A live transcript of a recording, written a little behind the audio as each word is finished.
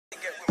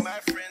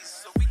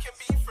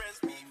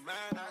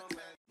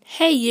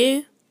Hey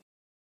you.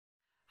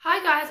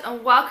 Hi guys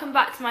and welcome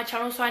back to my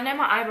channel. So I know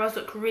my eyebrows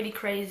look really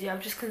crazy.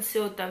 I've just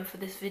concealed them for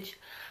this video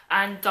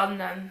and done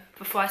them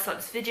before I start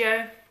this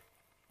video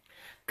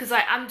because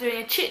I am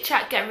doing a chit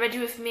chat get ready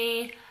with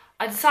me.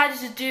 I decided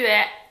to do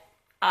it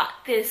at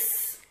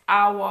this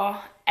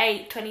hour,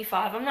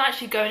 8:25. I'm not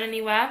actually going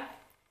anywhere.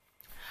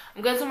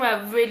 I'm going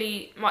somewhere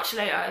really much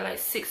later, at like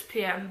 6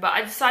 PM. But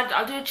I decided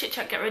I'll do a chit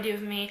chat get ready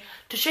with me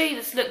to show you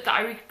this look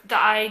that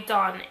I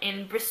done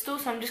in Bristol.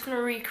 So I'm just going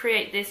to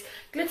recreate this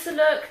glitter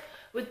look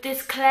with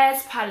this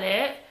Claire's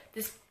palette,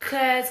 this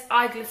Claire's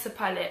eye glitter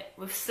palette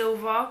with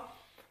silver.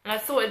 And I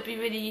thought it'd be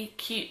really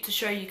cute to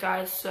show you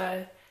guys.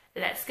 So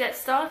let's get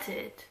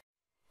started.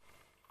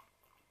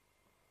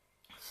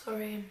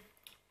 Sorry,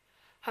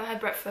 haven't had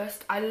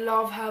breakfast. I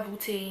love herbal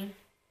tea.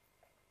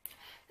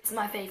 It's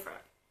my favourite.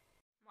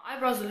 My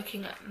eyebrows are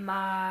looking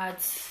mad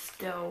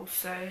still,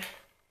 so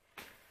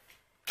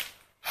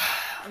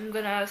I'm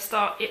gonna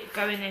start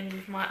going in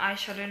with my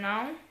eyeshadow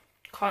now.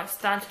 Can't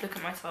stand to look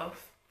at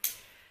myself.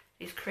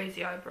 These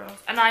crazy eyebrows.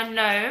 And I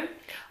know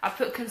I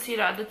put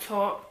concealer at the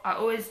top. I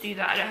always do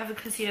that. I don't have a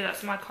concealer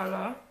that's my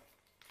colour.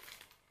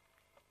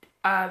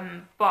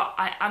 But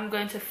I am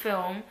going to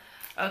film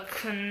a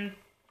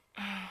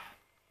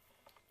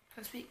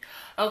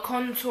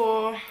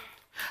contour.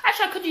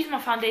 Actually, I could use my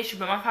foundation,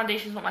 but my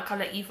foundation's not my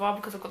colour either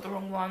because I got the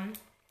wrong one.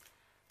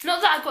 Not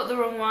that I got the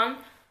wrong one,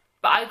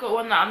 but I got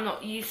one that I'm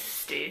not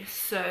used to.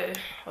 So,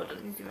 hold on,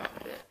 let me zoom out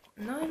a bit.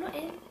 No, not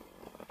in.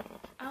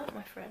 Out,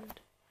 my friend.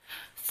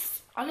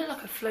 I look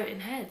like a floating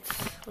head.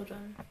 Hold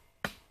on.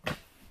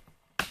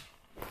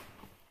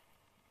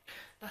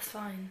 That's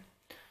fine.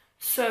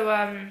 So,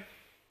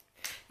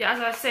 yeah, as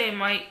I was saying,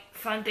 my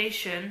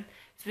foundation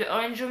is a bit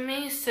orange on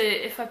me. So,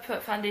 if I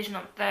put foundation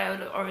up there,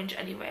 it'll look orange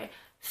anyway.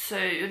 So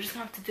you're just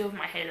gonna have to deal with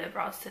my halo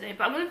brows today.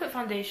 But I'm gonna put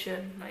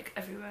foundation like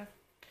everywhere.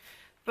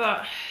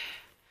 But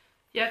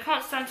yeah, I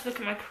can't stand to look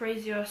at my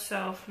crazy ass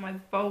self, my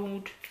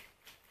bold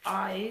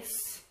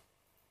eyes.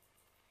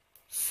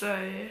 So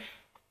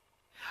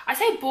I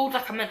say bald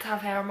like I meant to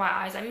have hair on my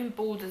eyes. I mean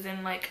bald as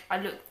in like I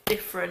look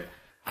different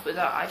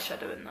without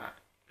eyeshadow in that.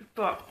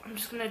 But I'm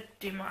just gonna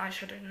do my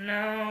eyeshadow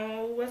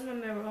now. Where's my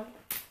mirror?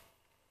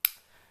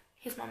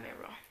 Here's my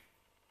mirror.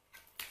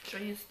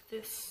 Should I use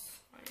this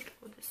side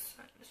or this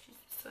side? Let's use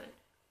this side.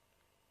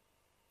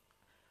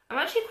 I'm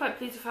actually quite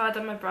pleased with how I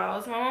done my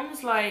brows. My mum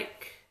was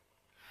like,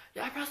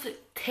 your eyebrows look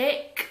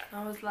thick. And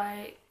I was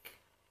like,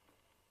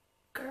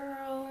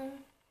 girl,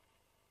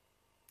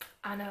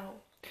 I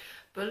know.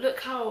 But look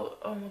how,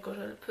 oh my god,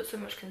 I put so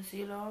much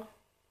concealer.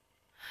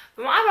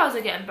 But my eyebrows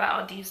are getting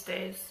better these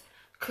days.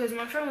 Because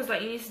my friend was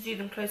like, you need to do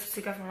them closer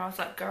together. And I was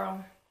like,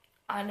 girl,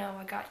 I know,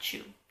 I got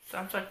you. So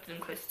I'm starting to do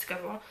them closer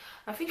together.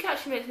 I think it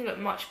actually makes me look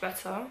much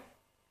better.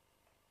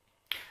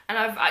 And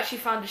I've actually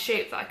found a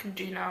shape that I can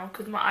do now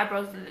because my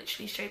eyebrows are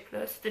literally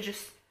shapeless. They're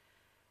just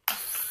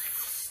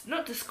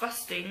not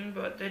disgusting,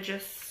 but they're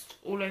just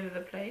all over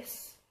the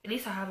place. At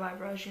least I have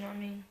eyebrows, you know what I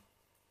mean?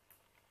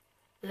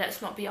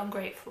 Let's not be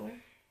ungrateful.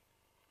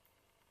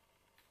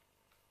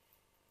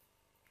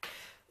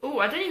 Oh,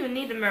 I don't even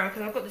need the mirror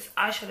because I've got this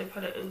eyeshadow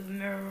palette with a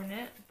mirror on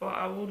it, but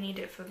I will need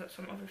it for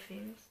some other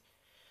things.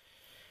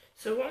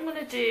 So what I'm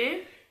going to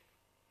do,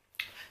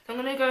 I'm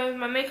going to go with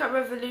my Makeup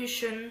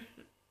Revolution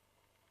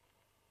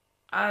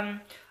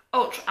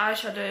Ultra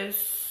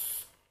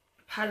Eyeshadows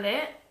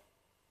palette,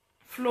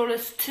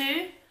 Flawless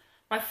 2,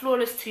 my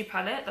Flawless 2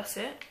 palette, that's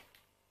it.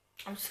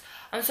 I'm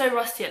so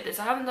rusty at this.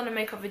 I haven't done a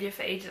makeup video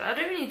for ages. I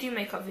don't really do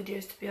makeup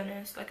videos, to be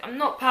honest. Like, I'm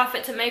not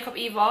perfect at makeup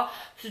either,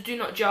 so do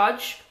not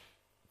judge.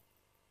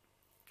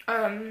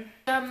 I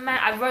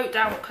wrote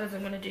down what colours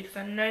I'm going to do because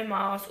I know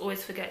Miles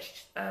always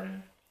forgets,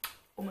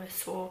 almost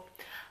swore.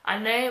 I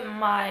know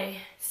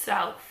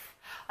myself.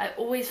 I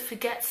always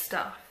forget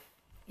stuff,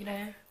 you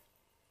know.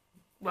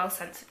 Well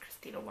censored,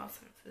 Christina, well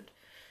censored.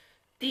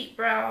 Deep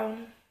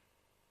brown.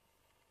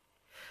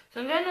 So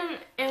I'm going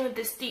in with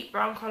this deep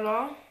brown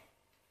colour.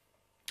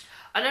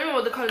 I don't know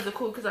what the colours are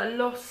called because I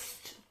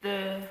lost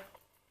the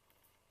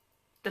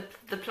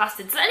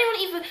plastic. Does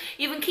anyone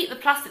even keep the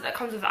plastic that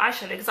comes with the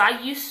eyeshadow? Because I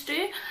used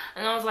to,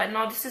 and I was like,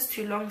 no, this is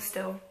too long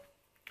still.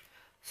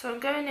 So I'm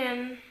going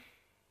in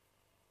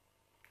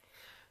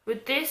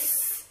with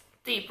this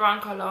deep brown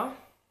colour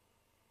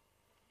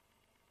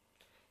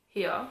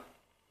here.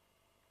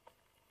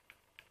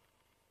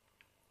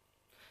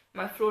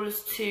 My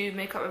Flawless 2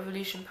 Makeup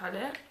Revolution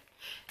palette.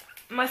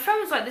 My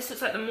friend was like, this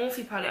looks like the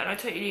Morphe palette, and I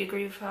totally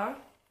agree with her.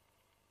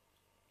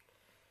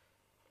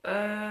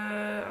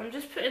 I'm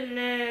just putting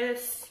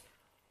this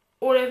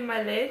all over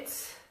my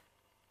lids.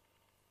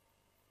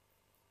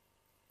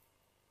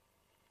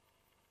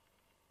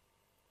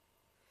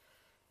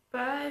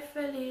 Bye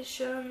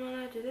Felicia,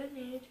 man, I didn't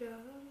need you.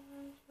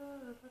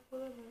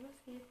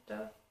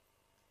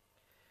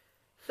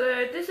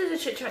 So this is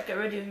a chit chat get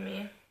ready with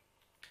me.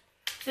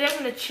 Today I'm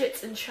going to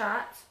chit and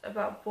chat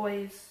about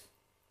boys.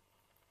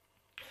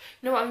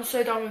 You know what, I'm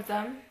so done with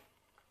them.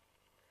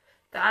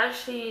 They're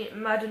actually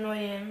mad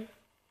annoying.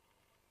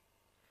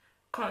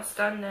 Can't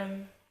stand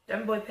them.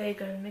 Them boy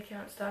pagan, Mickey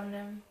can't stand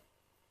them.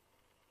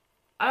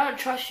 I don't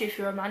trust you if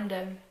you're a man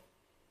them.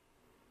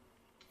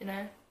 You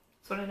know?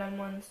 It's one of them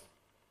ones.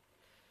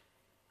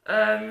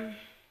 They're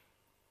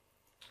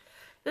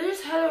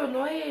just hella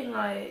annoying,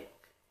 like.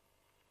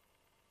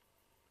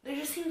 They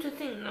just seem to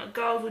think that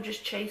girls will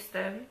just chase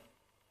them.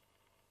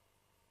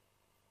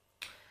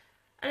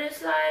 And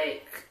it's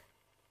like,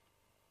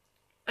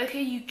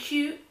 okay, you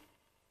cute,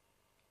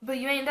 but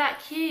you ain't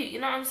that cute, you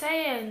know what I'm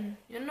saying?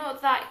 You're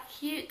not that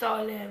cute,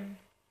 darling.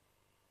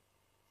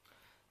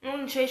 I'm not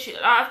gonna chase you.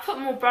 I've put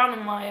more brown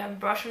on my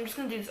brush. I'm just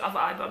gonna do this other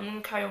eye, but I'm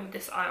gonna carry on with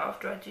this eye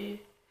after I do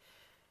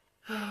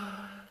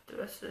the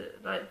rest of it,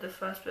 like the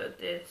first bit of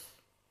this.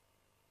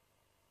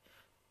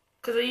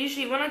 Because I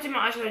usually, when I do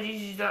my eyeshadow, I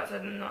usually do that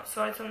side and that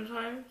side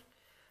sometimes.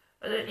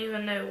 I don't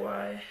even know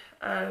why.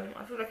 I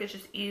feel like it's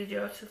just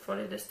easier to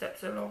follow the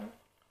steps along.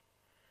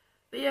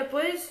 But yeah,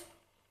 boys,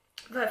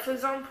 like for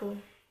example,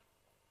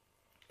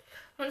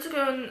 I went to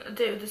go on a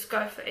date with this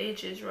guy for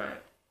ages,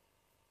 right?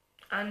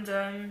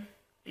 And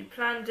we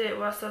planned it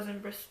whilst I was in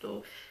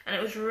Bristol, and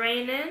it was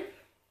raining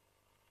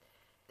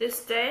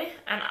this day,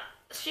 and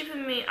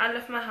stupid me, I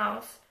left my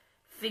house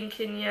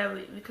thinking, yeah,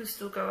 we can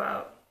still go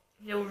out.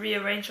 He'll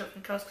rearrange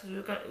something else because we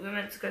were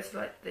meant to go to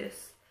like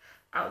this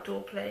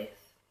outdoor place.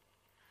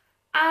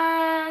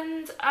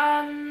 And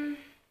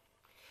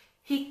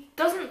he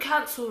doesn't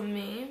cancel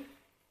me,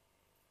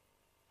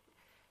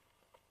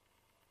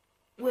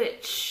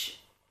 which,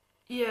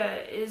 yeah,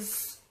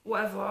 is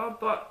whatever,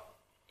 but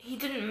he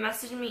didn't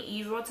message me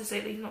either to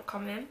say that he's not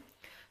coming.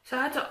 So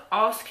I had to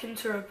ask him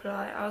to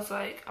reply. I was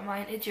like, am I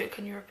an idiot?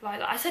 Can you reply?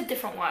 Like, I said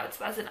different words,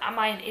 but I said, am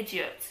I an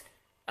idiot?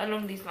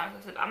 Along these lines,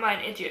 I said, am I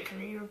an idiot? Can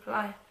you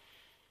reply?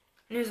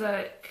 And he was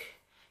like,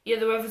 yeah,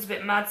 the weather's a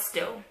bit mad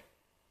still.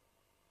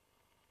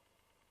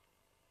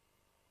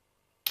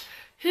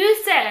 Who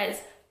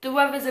says the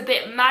weather's a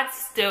bit mad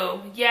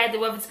still? Yeah, the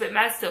weather's a bit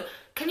mad still.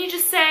 Can you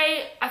just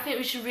say, I think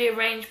we should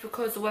rearrange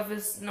because the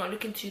weather's not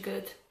looking too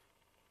good?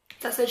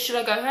 So I said, should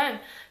I go home?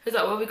 He was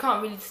like, well, we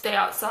can't really stay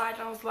outside.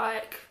 And I was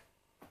like,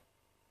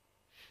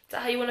 is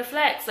that how you want to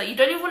flex? Like, you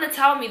don't even want to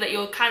tell me that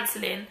you're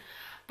cancelling,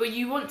 but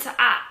you want to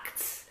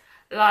act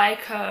like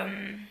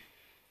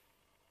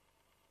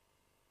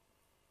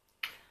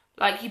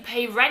you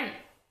pay rent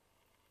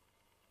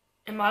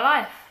in my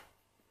life.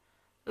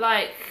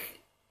 Like,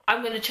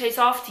 I'm going to chase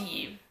after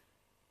you.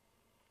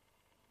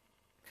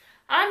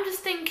 I'm just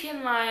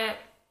thinking, like,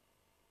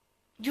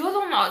 you're the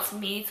one that asked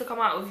me to come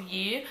out with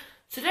you,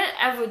 so don't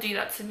ever do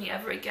that to me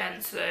ever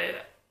again. So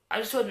I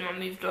just told him I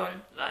moved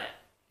on. Like,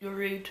 you're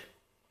rude.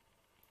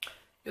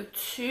 You're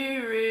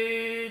too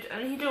rude.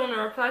 And he didn't want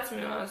to reply to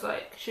me. And I was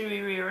like, should we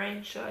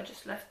rearrange? So I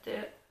just left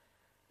it.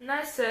 And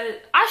I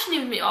said, I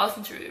shouldn't even be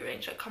asking to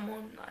rearrange. Like, come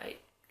on,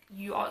 like,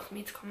 you asked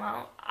me to come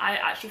out. I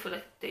actually feel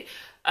like the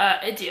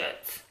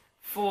idiot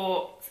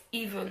for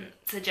even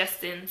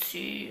suggesting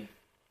to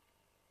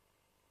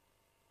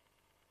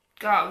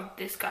go out with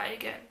this guy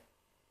again.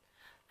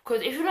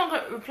 Because if you're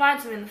not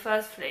replying to me in the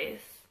first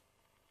place,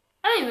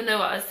 I don't even know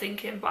what I was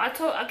thinking, but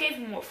I gave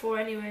him what for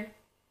anyway.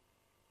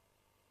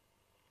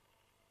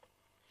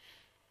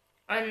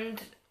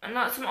 And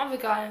like some other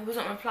guy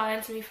wasn't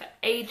replying to me for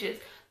ages.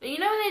 But you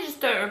know when they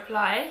just don't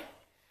reply,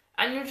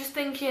 and you're just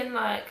thinking,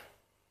 like,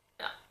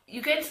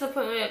 you get to the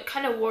point where you're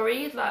kind of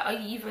worried, like, are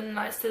you even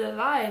like still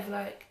alive?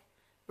 Like,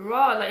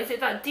 raw, like, is it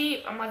that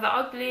deep? Am I that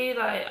ugly?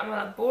 Like, am I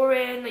that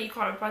boring that you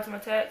can't reply to my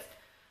text?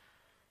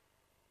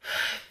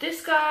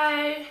 This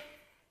guy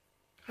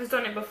has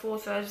done it before,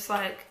 so I was just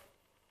like,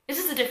 this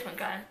is a different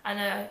guy. I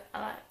know,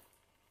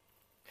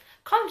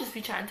 can't just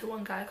be chatting to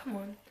one guy, come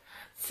on.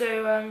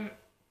 So,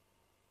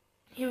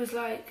 he was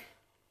like,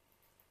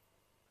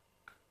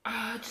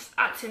 just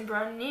acting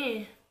brand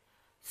new.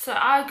 So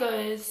I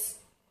goes,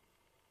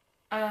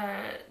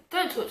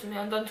 don't talk to me,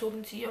 I'm done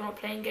talking to you, I'm not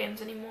playing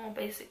games anymore,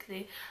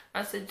 basically.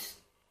 I said,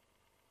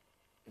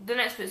 the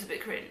next bit's a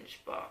bit cringe,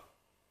 but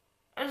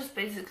I just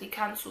basically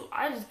cancelled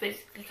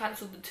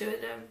the two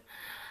of them.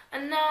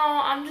 And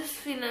now I'm just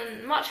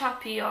feeling much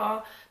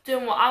happier,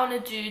 doing what I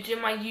want to do,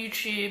 doing my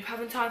YouTube,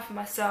 having time for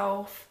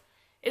myself.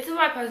 If the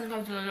right person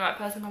comes along, the right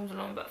person comes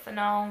along, but for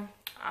now,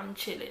 I'm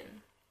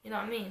chilling. You know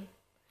what I mean?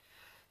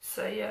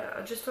 So yeah,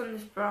 I just done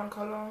this brown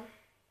colour.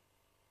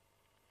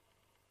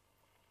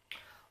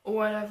 Or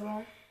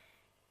whatever.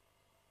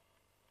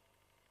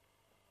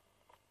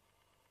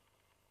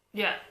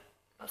 Yeah,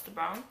 that's the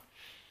brown.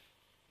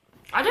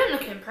 I don't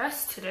look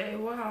impressed today,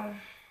 wow.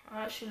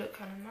 I actually look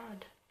kind of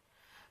mad.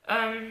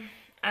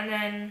 And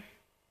then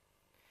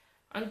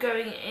I'm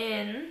going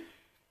in.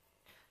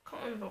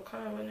 Can't remember what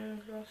colour I went in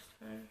with last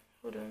time.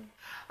 Hold on.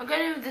 I'm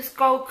going in with this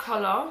gold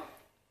colour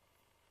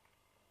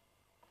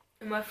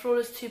in my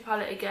Flawless 2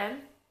 palette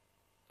again.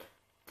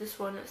 This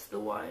one is the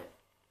white.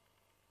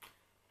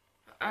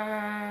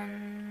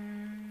 And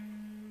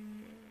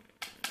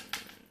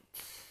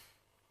it's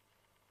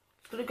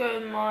gonna go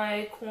in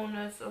my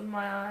corners of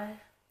my eye.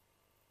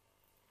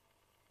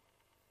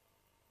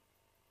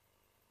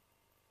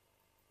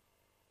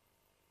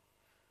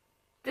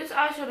 This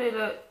eyeshadow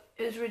look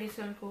is really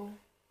simple.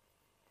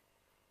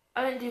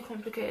 I don't do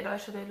complicated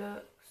eyeshadow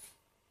looks.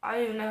 I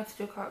don't even know how to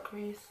do a cut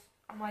crease.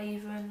 Am I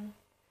even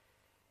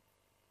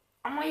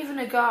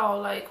a girl?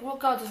 Like, what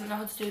girl doesn't know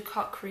how to do a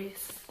cut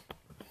crease?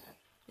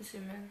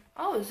 Zoom in.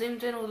 Oh, it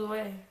zoomed in all the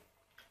way.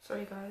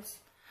 Sorry, guys.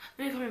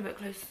 Let me come a bit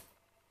close.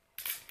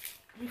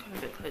 Let me come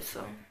a bit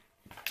closer.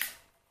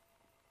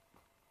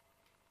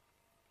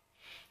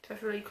 I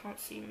feel like you can't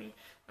see me.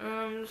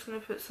 I'm just gonna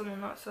put some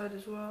on that side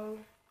as well,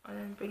 and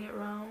then bring it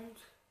round.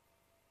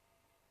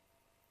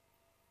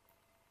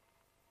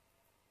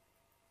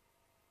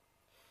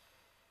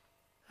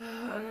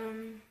 And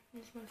then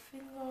use my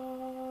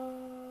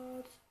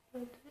finger to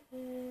blend it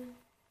in.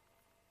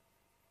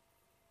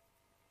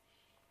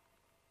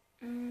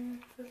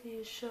 For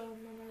the show,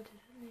 man, I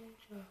didn't need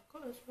you. I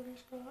got a Spanish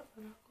skirt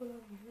and I got a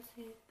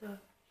mamacita.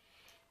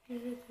 You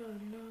did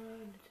know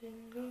anything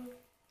go.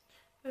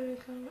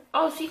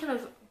 Oh, speaking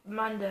of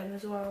Mandem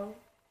as well.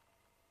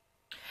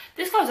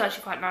 This guy was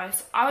actually quite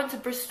nice. I went to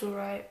Bristol,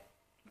 right?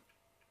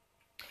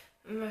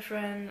 With my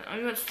friend. And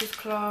we went to this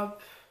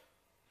club.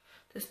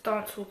 This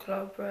dancehall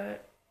club,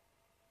 right?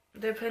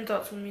 They're playing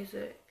dancehall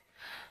music.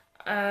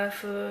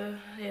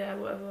 Yeah,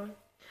 whatever.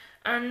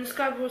 And this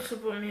guy also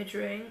brought me a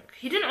drink.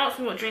 He didn't ask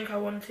me what drink I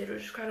wanted,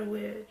 which is kind of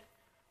weird.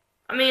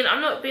 I mean,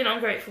 I'm not being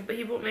ungrateful, but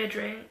he brought me a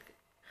drink.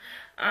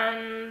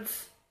 And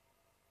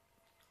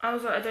I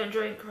was like, I don't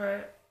drink,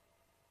 right?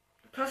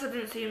 Plus, I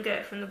didn't see him get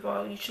it from the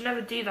bar. You should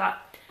never do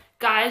that.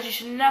 Guys, you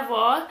should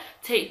never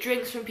take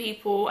drinks from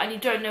people and you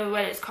don't know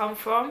where it's come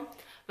from.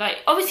 Like,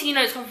 obviously you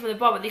know it's come from the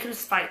bar, but they could have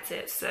spiked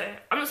it. So,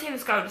 I'm not saying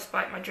this guy would have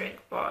spiked my drink,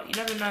 but you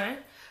never know.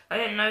 I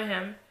didn't know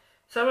him.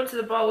 So I went to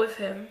the bar with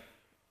him.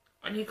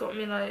 And he got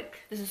me, like,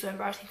 this is so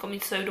embarrassing, he got me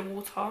soda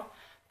water.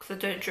 Because I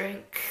don't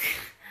drink.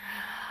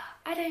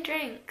 I don't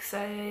drink. So,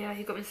 yeah,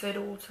 he got me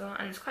soda water.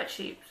 And it's quite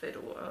cheap, soda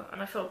water.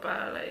 And I felt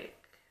bad, like...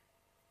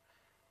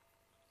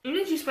 Even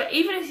if you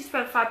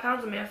spend £5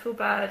 on me, I feel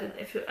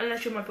bad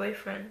unless you're my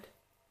boyfriend.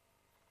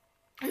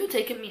 You're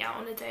taking me out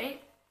on a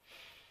date.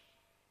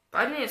 But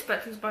I didn't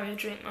expect him to buy me a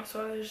drink, that's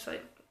why I was just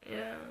like,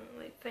 yeah,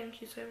 like,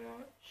 thank you so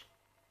much.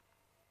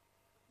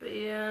 But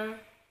yeah,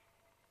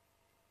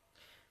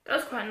 that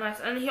was quite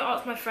nice. And he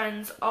asked my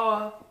friends,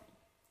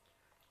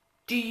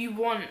 do you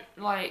want,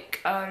 like,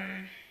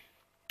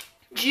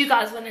 do you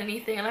guys want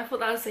anything? And I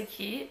thought that was so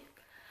cute.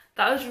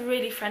 That was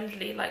really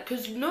friendly, like,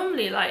 because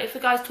normally, like, if a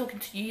guy's talking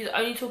to you, he's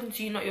only talking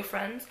to you, not your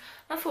friends.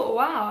 And I thought,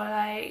 wow,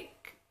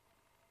 like,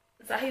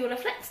 is that how you want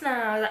to flex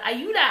now? Like, are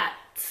you that?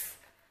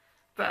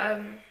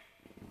 But,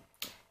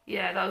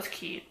 yeah, that was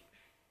cute.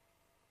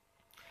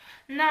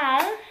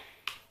 Now,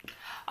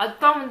 I've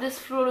done with this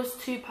Flawless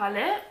 2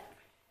 palette.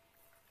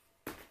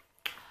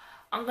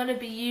 I'm going to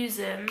be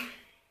using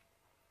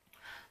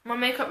my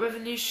Makeup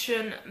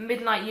Revolution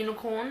Midnight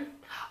Unicorn.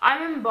 I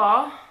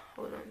remember,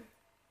 hold on.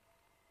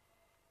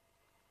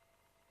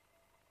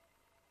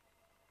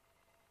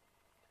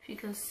 If you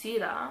can see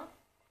that.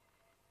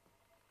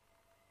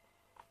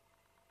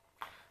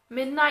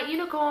 Midnight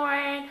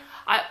Unicorn.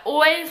 I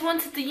always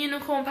wanted the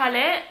unicorn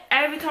palette.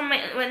 Every time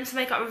I went to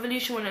Makeup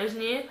Revolution when it was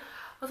new, I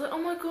was like,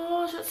 oh my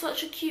gosh, that's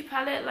such a cute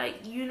palette,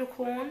 like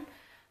unicorn.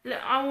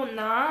 Like, I want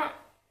that.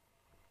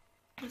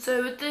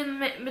 So with the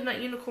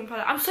Midnight Unicorn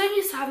palette, I'm so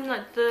used to having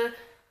like the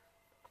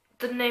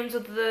names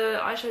of the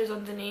eyeshadows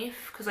underneath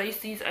because I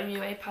used to use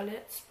MUA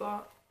palettes,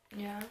 but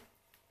yeah.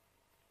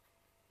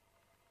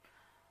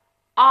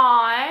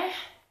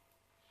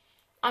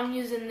 I'm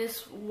using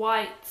this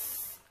white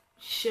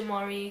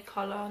shimmery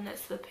colour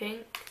next to the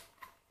pink.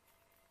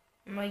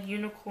 My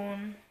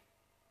unicorn,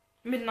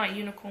 Midnight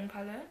Unicorn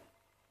palette.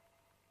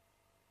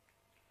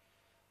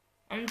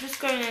 I'm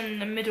just going in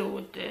the middle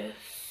with this.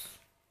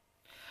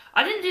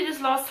 I didn't do this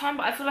last time,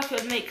 but I feel like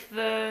it would make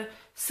the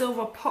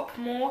silver pop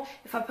more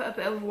if I put a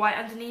bit of white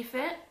underneath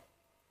it.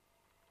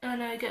 I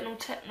know, getting all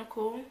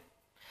technical.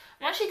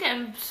 I'm actually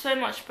getting so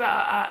much better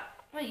at...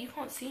 Wait, you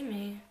can't see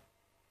me.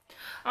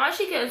 I'm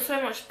actually getting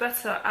so much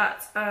better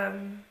at,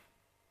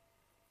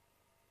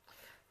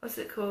 what's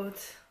it called?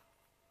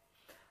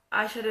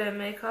 Eyeshadow and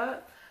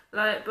makeup.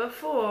 Like,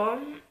 before,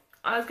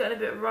 I was getting a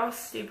bit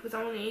rusty because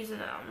I wasn't using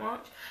it that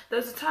much. There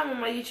was a time on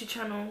my YouTube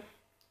channel,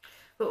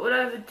 but all I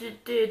ever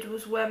did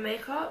was wear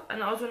makeup,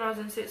 and that was when I was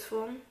in 6th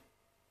form.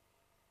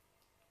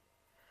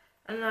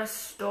 And then I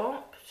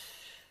stopped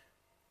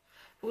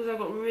because I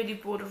got really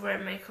bored of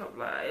wearing makeup.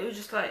 Like, it was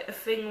just like a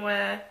thing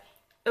where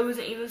it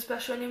wasn't even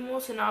special anymore,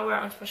 so now I wear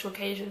it on special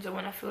occasions and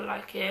when I feel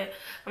like it,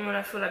 and when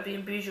I feel like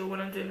being bougie when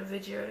I'm doing a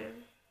video.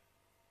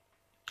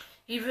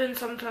 Even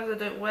sometimes I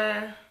don't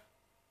wear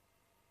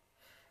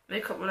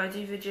makeup when I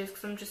do videos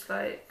because I'm just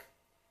like,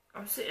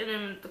 I'm sitting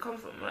in the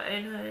comfort of my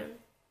own home.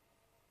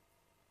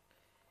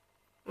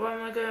 Why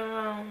am I going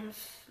around,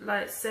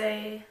 like,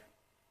 say,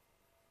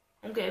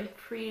 I'm getting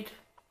preed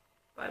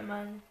by a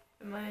man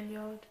in my own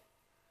yard.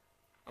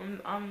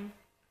 I'm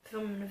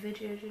filming a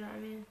video, do you know what I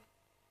mean?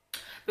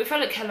 But if I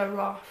look hella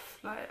rough,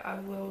 like, I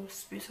will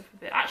spruce up a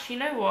bit. Actually, you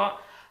know what?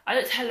 I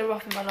looked hella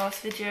rough in my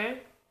last video.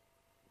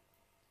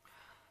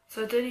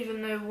 So I don't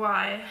even know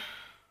why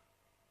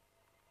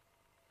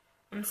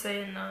I'm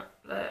saying that.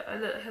 Like, I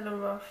look hella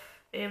rough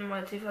in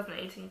my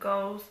 2018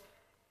 goals.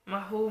 My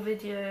whole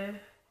video.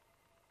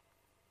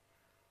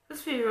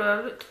 Let's be real,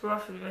 I looked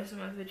rough in most of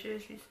my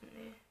videos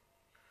recently.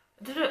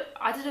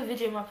 I did a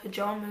video in my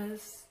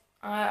pyjamas.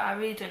 I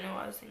really don't know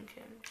what I was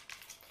thinking.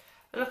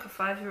 I look like a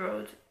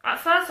 5-year-old. At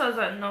first I was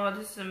like, no,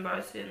 this is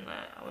embarrassing,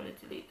 like, I want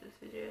to delete this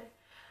video.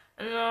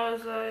 And then I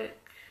was like,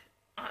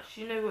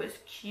 actually, you know what, it's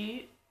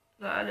cute.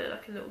 Like, I look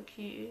like a little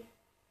cutie.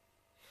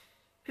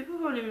 People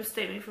probably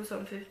mistake me for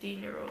some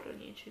 15-year-old on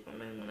YouTube, I'm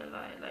not even gonna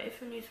lie. Like, if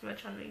you're new to my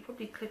channel, you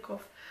probably click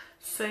off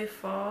so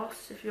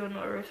fast if you're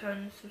not a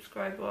returning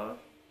subscriber.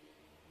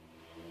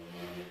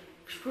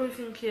 You're probably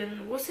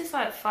thinking, what's this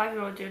like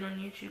 5-year-old doing on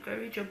YouTube? Go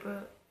read your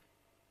book.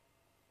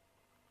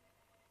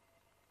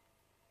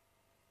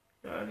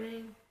 You know what I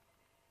mean?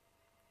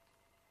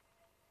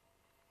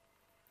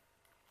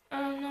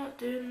 I'm not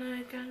doing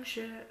no gang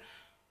shit.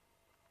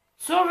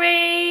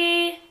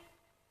 Sorry!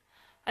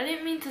 I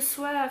didn't mean to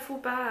swear, I feel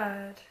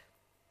bad.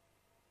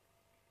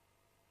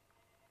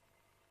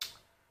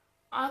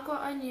 I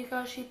got a new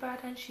girl, she bad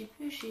and she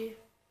bougie.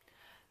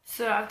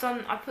 So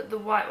I put the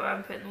white where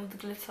I'm putting all the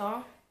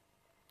glitter.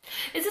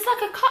 Is this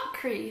like a cut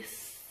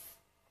crease?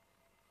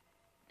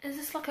 Is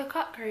this like a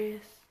cut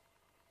crease?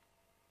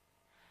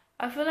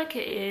 I feel like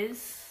it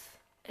is.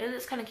 It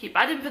looks kind of cute,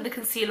 but I didn't put the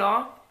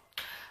concealer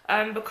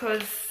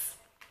because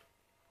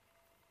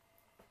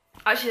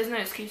actually there's no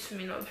excuse for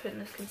me not putting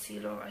this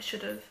concealer. I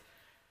should have,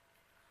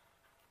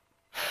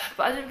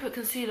 but I didn't put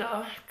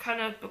concealer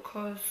kind of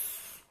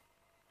because,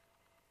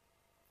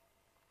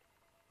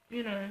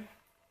 you know,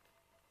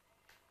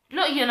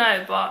 not you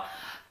know, but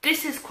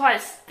this is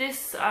quite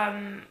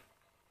actually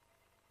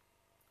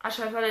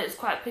I feel like it's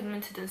quite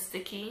pigmented and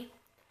sticky.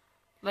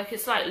 Like,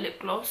 it's like lip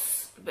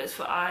gloss, but it's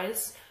for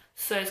eyes.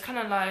 So it's kind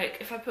of like,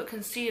 if I put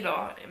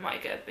concealer, it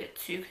might get a bit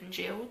too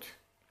congealed.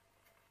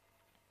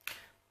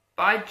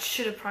 But I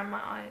should have primed my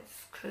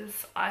eyes,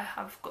 because I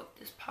have got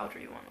this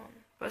powdery one on.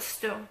 But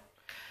still.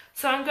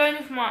 So I'm going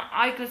with my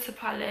eye glitter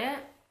palette.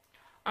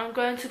 I'm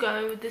going to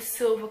go with this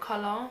silver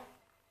colour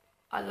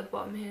at the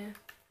bottom here.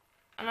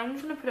 And I'm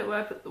just going to put it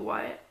where I put the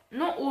white.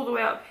 Not all the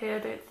way up here, I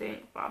don't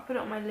think, but I'll put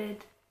it on my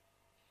lid.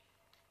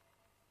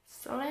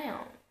 So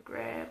now,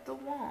 grab the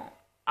wand.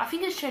 I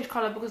think it's changed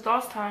colour because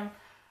last time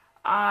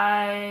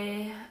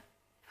I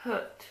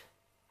put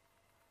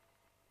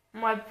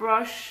my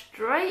brush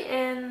straight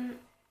in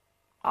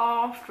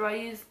after I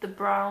used the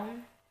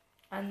brown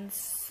and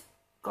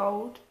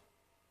gold.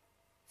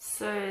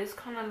 So it's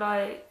kind of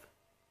like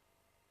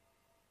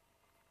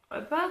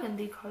a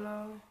burgundy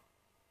colour,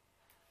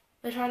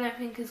 which I don't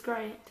think is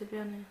great, to be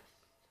honest.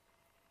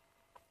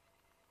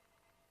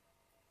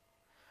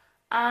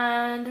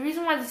 And the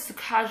reason why this is a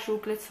casual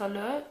glitter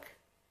look,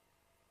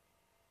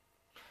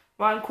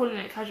 why I'm calling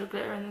it casual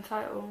glitter in the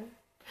title,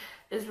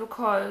 is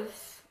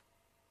because,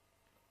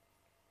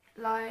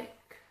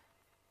 like,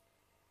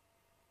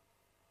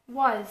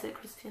 why is it,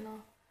 Christina?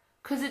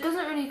 Because it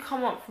doesn't really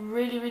come up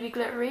really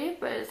glittery,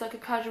 but it's like a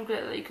casual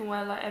glitter that you can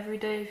wear like every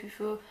day if you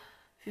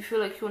feel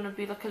like you want to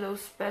be like a little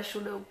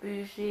special, little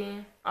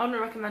bougie. I wouldn't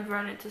recommend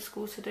wearing it to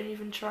school, so don't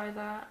even try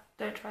that.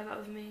 Don't try that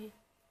with me.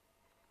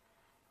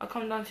 I'll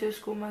come down to your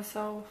school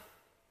myself.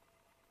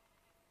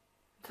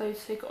 Tell you to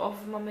take it off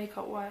with my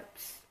makeup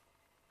wipes.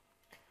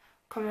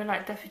 Coming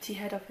like deputy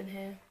head up in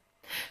here.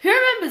 Who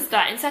remembers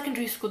that in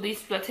secondary school they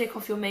used to like take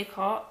off your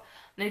makeup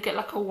and they'd get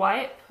like a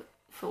wipe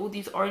for all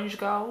these orange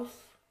girls?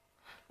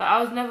 Like, I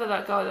was never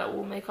that girl that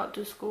wore makeup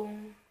to school.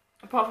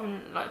 Apart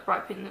from like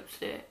bright pink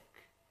lipstick.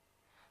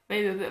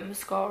 Maybe a bit of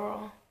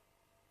mascara.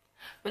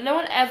 But no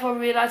one ever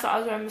realised that I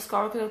was wearing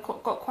mascara because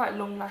I've got quite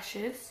long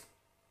lashes.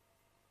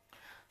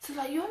 So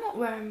like, you're not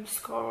wearing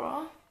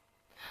mascara.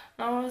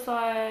 And I was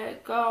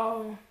like,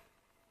 girl,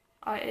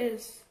 I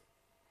is.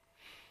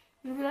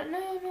 And they'd be like, no,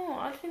 you're not.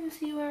 I didn't even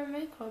see you wearing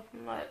makeup.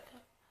 I'm like,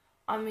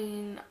 I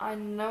mean, I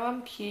know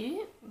I'm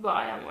cute, but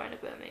I am wearing a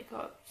bit of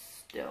makeup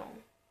still.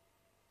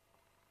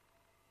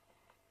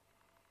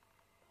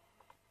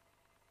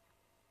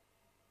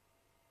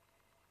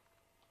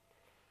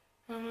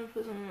 And I'm going to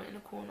put something in the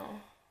corner.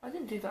 I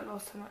didn't do that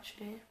last time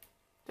actually.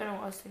 Don't know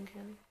what I was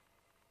thinking.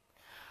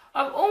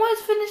 I've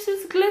almost finished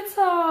this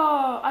glitter.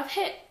 I've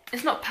hit,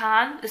 it's not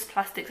pan, it's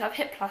plastic, so I've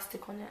hit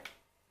plastic on it.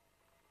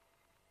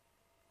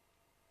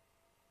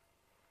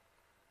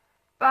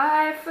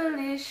 Bye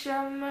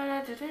Felicia, man,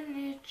 I didn't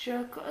need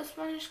you. Got a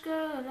Spanish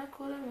girl and I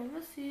call her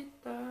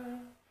Mamacita.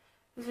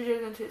 This video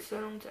is going to take so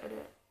long to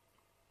edit.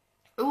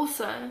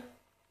 Also,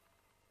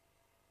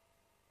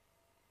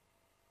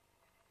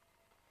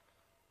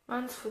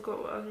 man's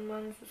forgot what other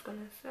man was going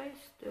to say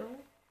still.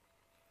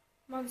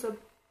 Man's a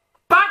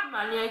bad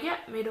man, you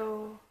get me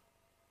though,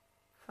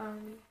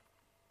 fam.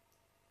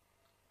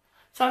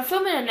 So I'm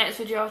filming the next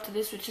video after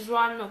this, which is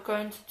why I'm not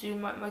going to do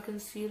my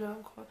concealer.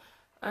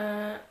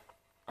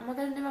 Am I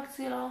going to do my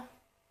concealer?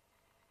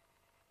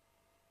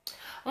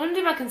 I'm going to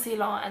do my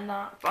concealer and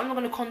that, but I'm not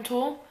going to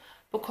contour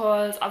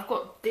because I've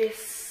got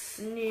this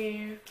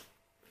new,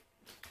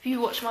 if you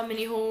watch my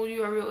mini haul,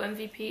 you're a real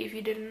MVP. If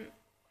you didn't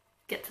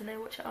get to know,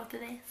 watch it after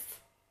this.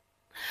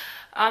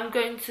 I'm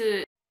going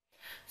to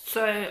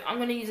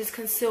use this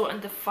conceal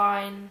and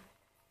define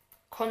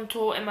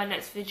contour in my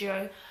next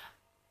video.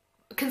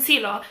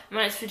 Concealer in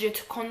my next video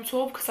to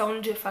contour, because I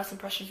want to do first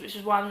impressions, which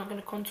is why I'm not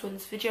going to contour in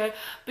this video.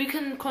 But you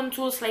can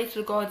contour Slay to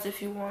the Gods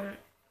if you want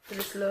for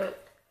this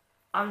look.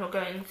 I'm not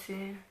going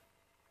to.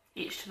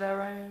 Each to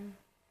their own.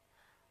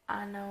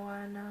 I know.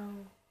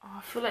 Oh,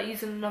 I feel like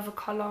using another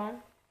colour.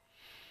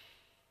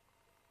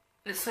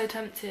 It's so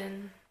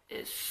tempting.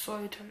 It's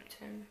so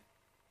tempting.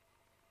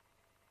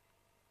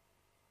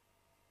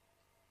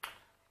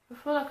 I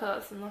feel like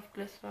that's enough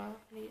glitter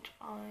in each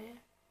eye.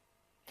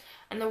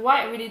 And the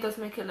white really does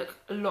make it look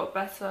a lot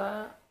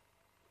better.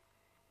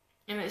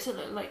 It makes it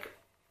look like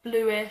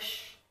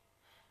bluish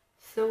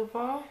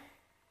silver.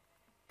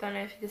 Don't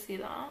know if you can see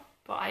that,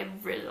 but I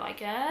really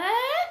like it.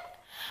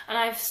 And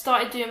I've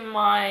started doing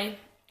my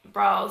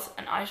brows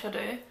and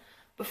eyeshadow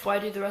before I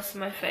do the rest of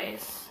my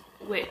face,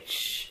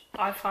 which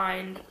I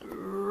find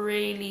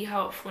really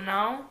helpful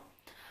now.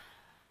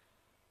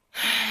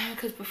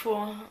 Because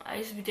before I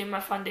used to be doing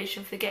my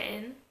foundation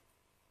forgetting.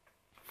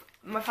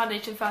 My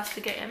foundation first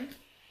forgetting.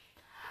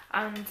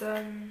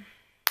 And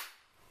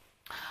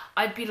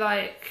I'd be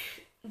like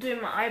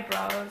doing my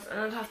eyebrows and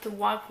I'd have to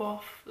wipe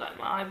off like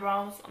my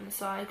eyebrows on the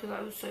side because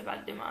I was so bad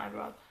at doing my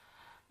eyebrows.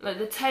 Like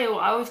the tail,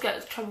 I always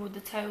get trouble with the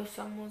tail,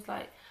 so I'm always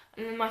like,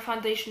 and then my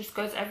foundation just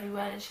goes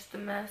everywhere and it's just a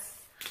mess.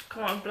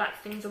 Come on,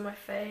 black things on my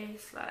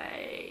face,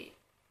 like,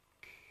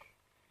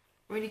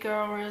 really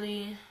girl,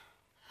 really.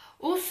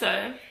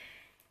 Also,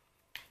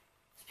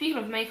 speaking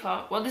of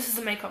makeup, well this is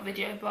a makeup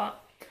video,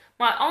 but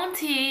my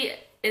auntie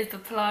is the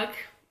plug.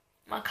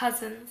 My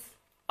cousins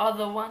are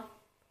the one.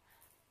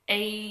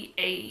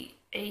 They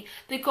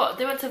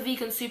went to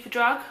vegan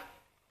Superdrug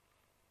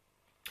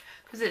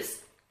because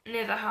it's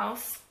near the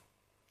house.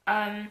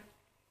 And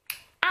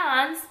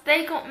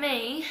they got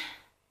me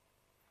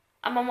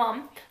and my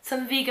mum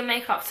some vegan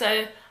makeup, so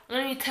I'm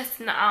going to be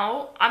testing it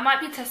out. I might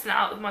be testing it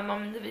out with my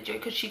mum in the video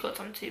because she got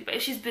some too, but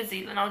if she's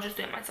busy then I'll just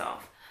do it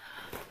myself.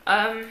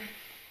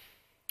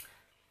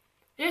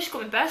 Yeah, she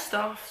got me best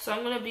stuff, so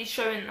I'm going to be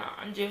showing that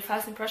and doing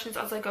first impressions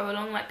as I go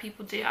along like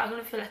people do. I'm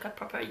going to feel like a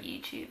proper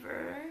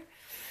YouTuber.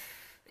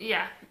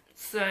 Yeah,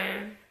 so,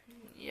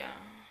 yeah.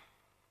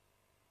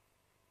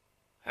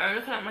 I'm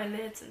looking at my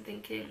lids and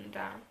thinking,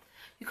 damn.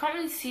 You can't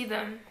really see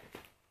them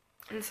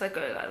unless I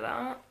go like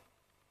that.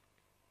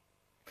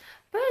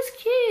 But it's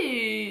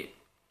cute.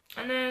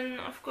 And then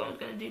I forgot what I was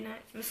going to do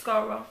next.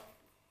 Mascara.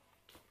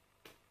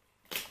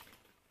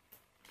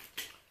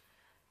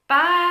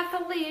 Bye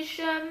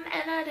Felicia,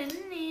 and I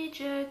didn't need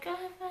you. Got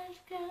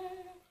come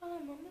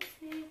on my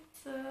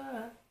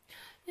sister.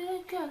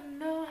 You gotta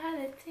know how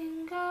to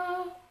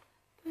tingle.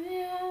 Baby,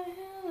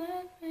 you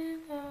let me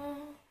go.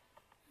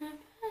 And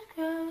bad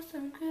girl,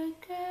 some good.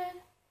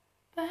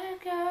 Bad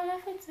girl,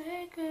 if I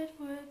take it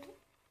with.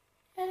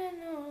 You don't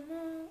know,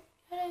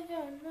 you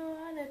gotta know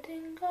how to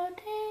tingle.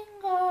 We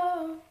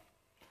gon'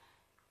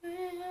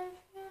 feel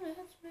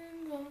it,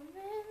 mingle.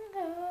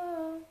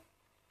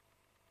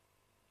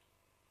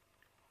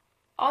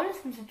 I'll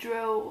listen to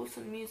drill or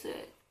some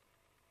music,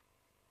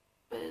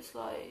 but it's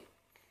like,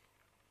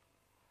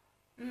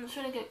 I'm not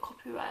trying to get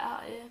copyright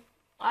out here.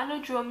 I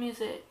know drill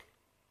music,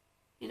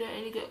 you don't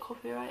really get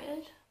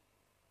copyrighted,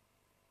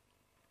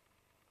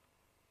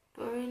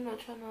 but I'm really not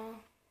trying to,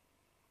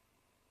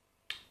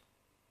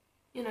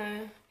 you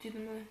know, do the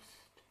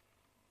most.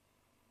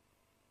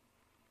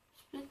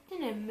 Split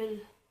in the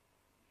middle,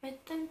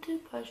 make them two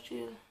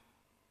partial,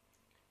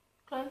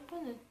 clamp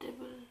on the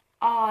table.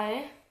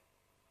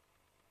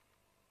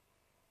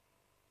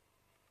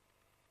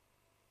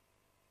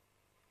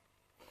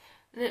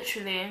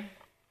 Literally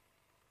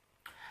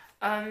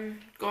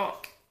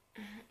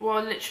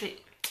literally,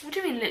 what do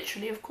you mean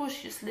literally? Of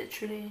course just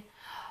literally.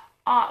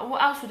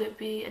 What else would it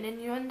be? An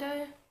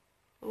innuendo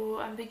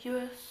or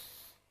ambiguous?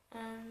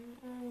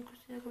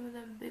 Christina, come with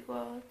them big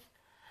words.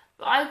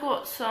 But I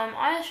got some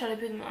eyeshadow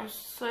pigment. I'm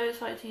so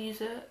excited to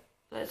use it.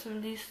 Like some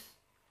of these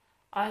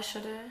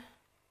eyeshadow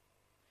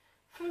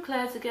from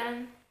Claire's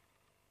again.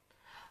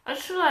 I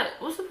just feel like,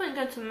 what's the point in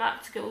going to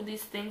MAC to get all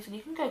these things and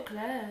you can go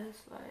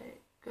Claire's, like,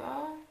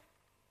 girl.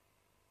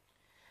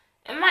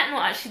 It might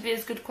not actually be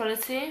as good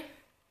quality,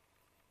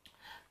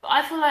 but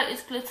I feel like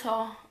it's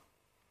glitter.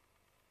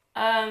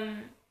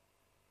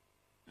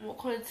 What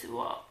quality?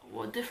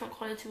 What different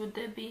quality would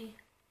there be?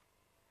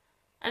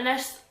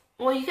 Unless,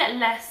 well, you get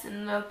less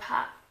in the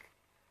pack,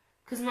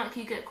 because MAC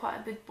you get quite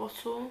a big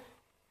bottle.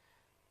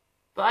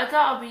 But I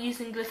doubt I'll be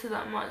using glitter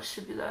that much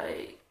to be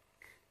like,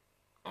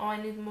 oh,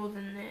 I need more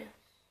than this.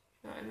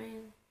 You know what I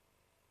mean?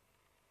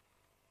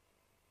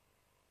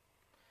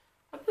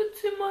 I put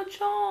too much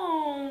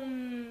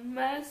on.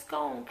 Let's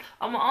go.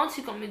 Oh, my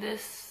auntie got me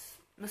this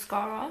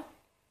mascara.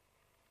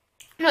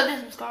 Not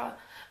this mascara,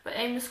 but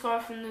a mascara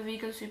from the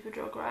vegan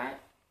Superdrug, right?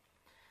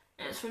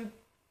 And it's from,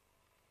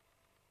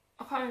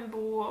 I can't remember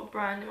what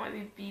brand, it might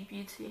be Bee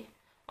Beauty.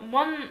 And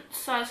one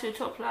size for your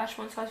top lash,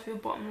 one size for your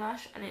bottom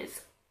lash, and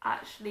it's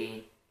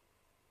actually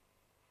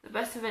the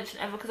best invention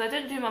ever, because I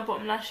don't do my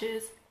bottom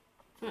lashes,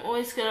 so I'm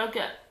always scared I'll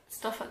get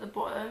stuff at the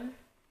bottom.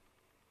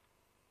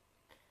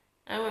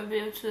 I won't be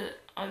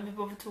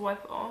bothered to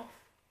wipe it off.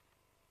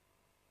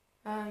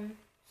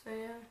 So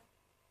yeah.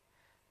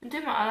 I'm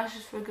doing my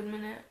eyelashes for a good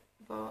minute,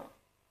 but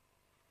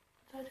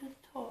did I do the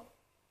top?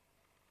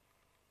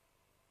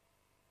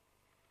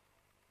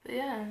 But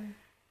yeah.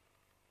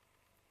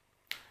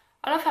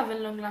 I love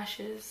having long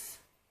lashes.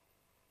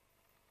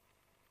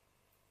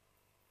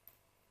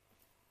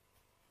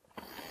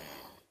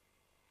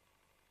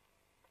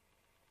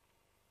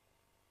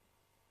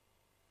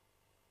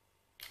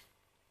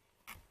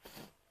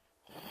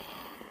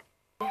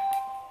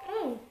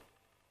 Oh.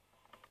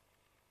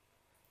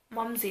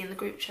 Mumsy in the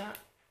group chat.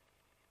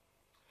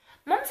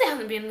 Mumsy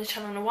hasn't been on the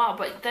channel in a while,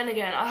 but then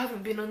again, I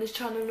haven't been on this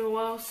channel in a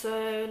while,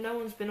 so no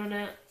one's been on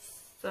it,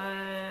 so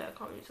I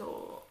can't really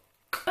talk.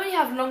 When you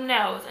have long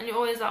nails and you're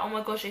always like, oh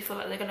my gosh, they feel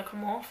like they're gonna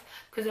come off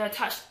because they're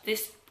attached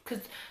this, because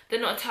they're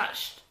not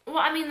attached. Well,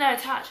 I mean they're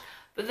attached,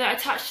 but they're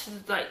attached to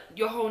like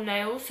your whole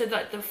nail, so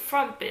like the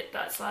front bit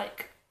that's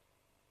like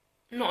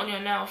not on your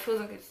nail feels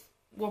like it's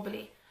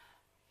wobbly.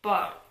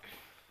 But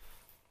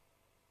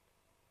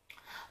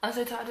I'm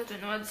so tired. I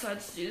don't know why I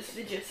decided to do this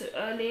video so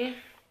early,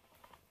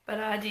 but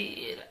I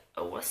did.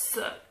 Oh, what's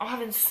up? I'm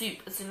having soup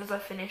as soon as I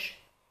finish.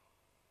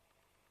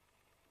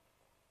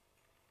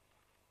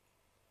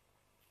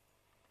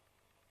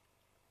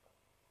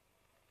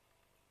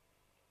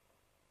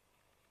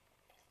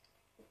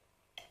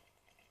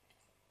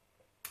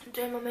 I'm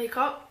doing my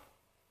makeup.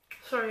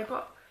 Sorry, I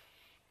got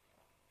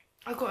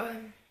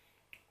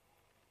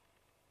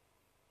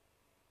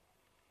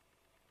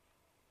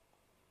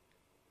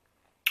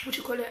what do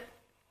you call it?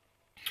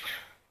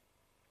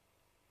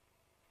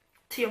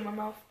 Tea on my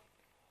mouth.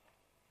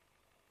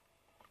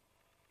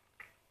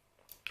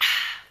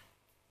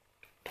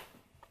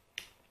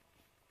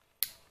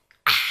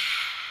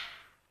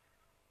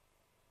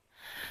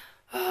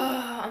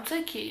 Oh, I'm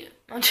so cute.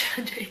 I'm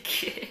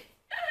joking.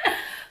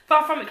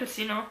 Far from it,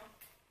 Christina.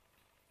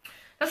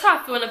 That's how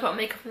I feel when I put on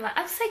makeup. I'm like,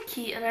 I'm so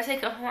cute, and I take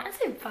it off. I'm like, I'm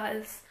so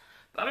buzz.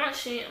 But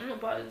I'm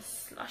not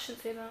buzz. I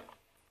shouldn't say that.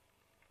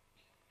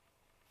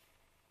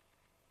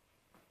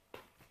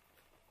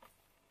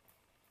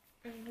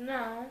 And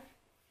now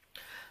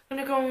I'm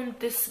gonna go on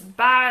this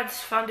bad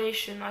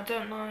foundation I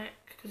don't like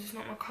because it's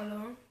not my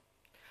colour.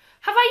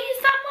 Have I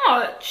used that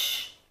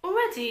much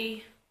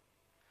already?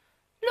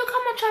 Look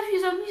how much I've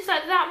used. I've used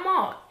like that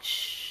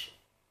much.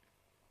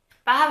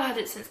 But I haven't had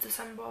it since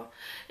December.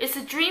 It's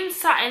a Dream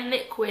Satin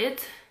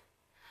Liquid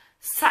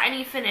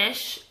Satiny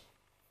Finish.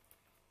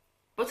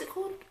 What's it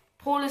called?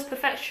 Paula's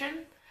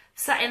Perfection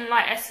Satin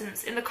Light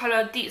Essence in the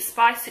colour Deep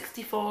Spice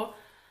 64.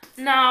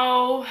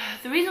 Now,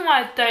 the reason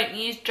why I don't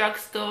use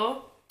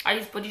drugstore, I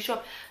use Body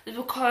Shop, is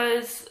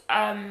because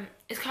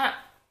it's kind of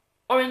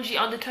orangey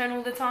undertone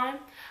all the time.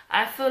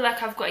 I feel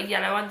like I've got a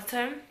yellow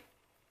undertone.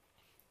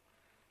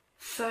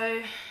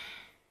 So,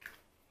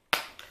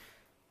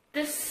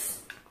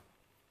 this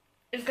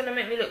is going to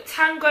make me look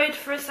tangoed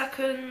for a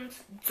second.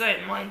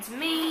 Don't mind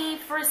me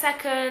for a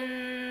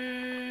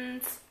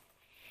second.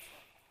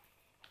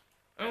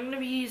 I'm going to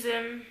be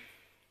using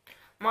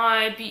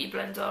my beauty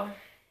blender.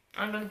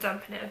 I'm going to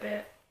dampen it a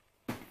bit.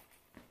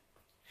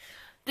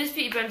 This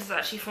beauty blender is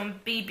actually from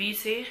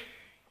byeeeee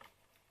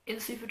in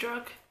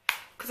Superdrug,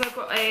 because I've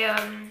got a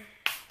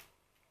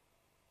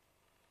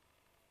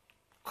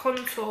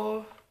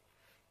contour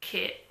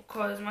kit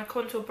because my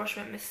contour brush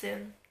went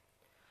missing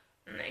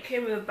and it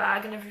came with a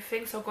bag and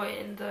everything, so I got it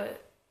in the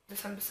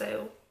December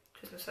sale,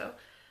 Christmas sale,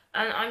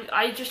 and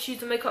I just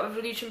used the Makeup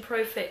Revolution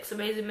Pro Fix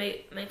Amazing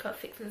Makeup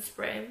Fixing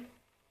Spray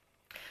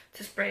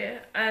to spray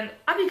it. And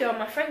Abigail,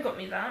 my friend, got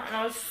me that, and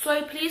I was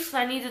so pleased because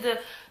I needed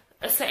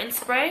a setting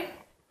spray,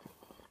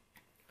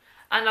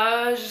 and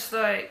I was just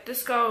like,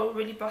 this girl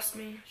really bust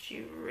me.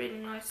 She really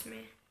nice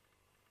me.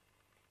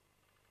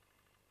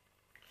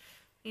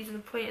 Using the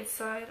pointed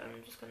side,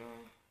 I'm just gonna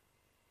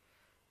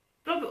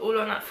blob it all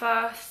on at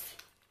first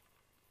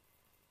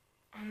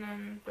and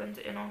then blend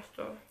it in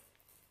after.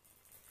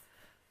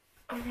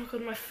 Oh my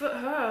god, my foot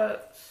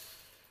hurts.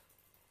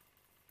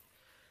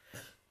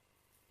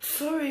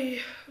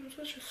 Sorry, I'm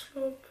such a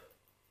slob.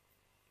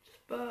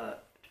 Just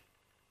burped.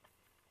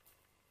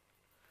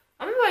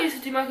 I remember I used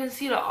to do my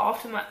concealer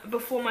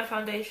before my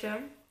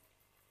foundation.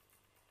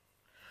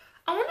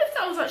 I wonder if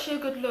that was actually a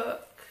good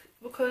look,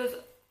 because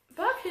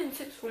back in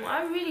sixth form,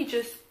 I really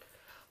just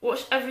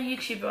watched every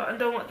YouTuber and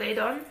done what they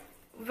done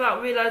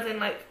without realising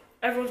like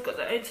everyone's got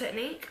their own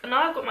technique. And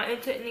now I've got my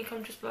own technique,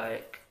 I'm just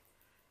like,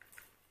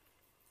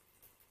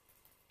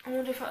 I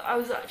wonder if I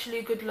was actually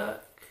a good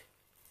look.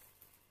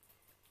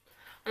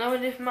 And I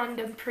wonder if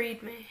Mandem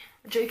preed me.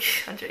 I'm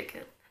joking, I'm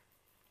joking.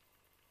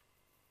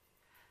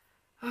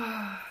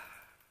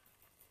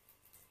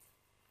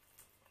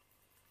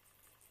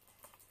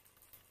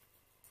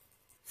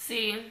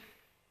 See,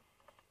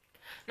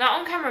 now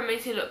on camera it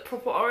makes it look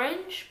proper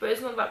orange, but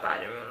it's not that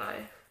bad in real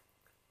life.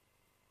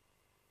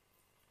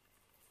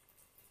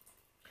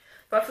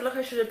 But I feel like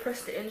I should have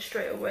pressed it in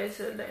straight away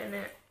instead of letting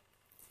it,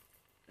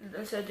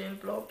 instead of doing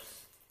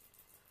blobs.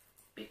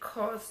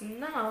 Because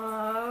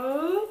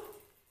now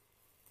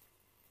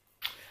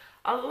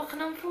I look like an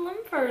Oompa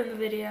Loompa in the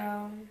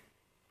video.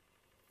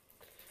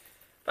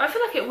 But I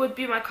feel like it would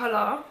be my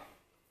colour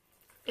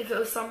if it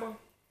was summer.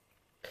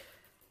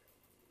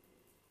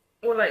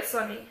 Or like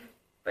sunny.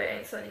 But it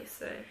ain't sunny,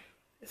 so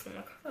it's not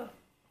my colour.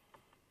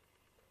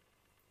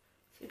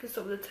 So you can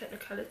start with the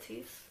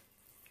technicalities.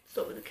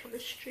 Start with the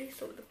chemistry,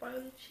 start with the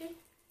biology.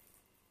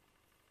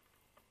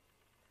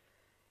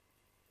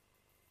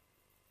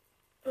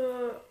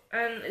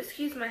 And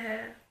excuse my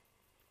hair.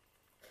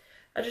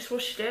 I just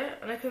washed it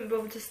and I couldn't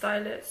bother to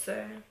style it,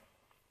 so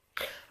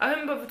I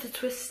couldn't bother to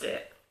twist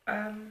it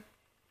and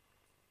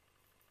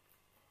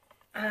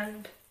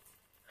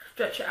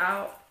stretch it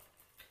out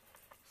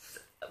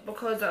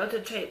because I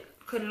would take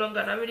longer,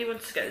 and I really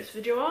wanted to get this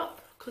video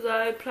up because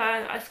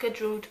I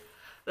scheduled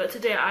that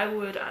today I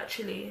would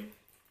actually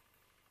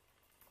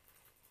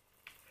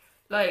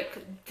like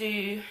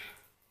do,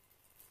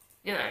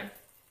 you know,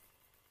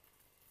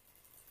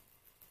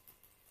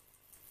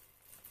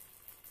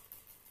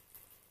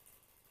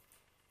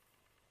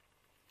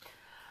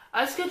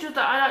 I scheduled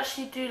that I'd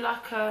actually do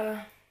like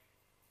a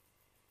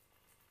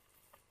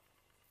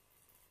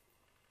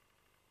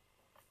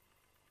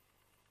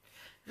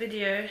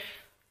video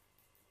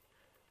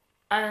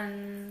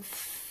and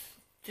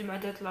do my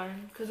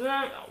deadline, because when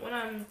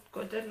I'm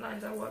got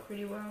deadlines I work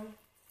really well.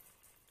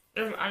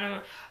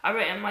 I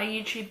write in my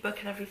YouTube book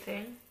and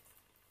everything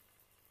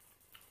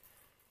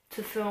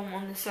to film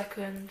on the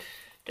second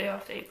day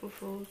after April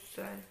Fool's,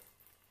 so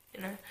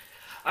you know.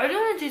 I really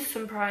want to do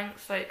some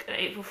pranks, like an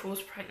April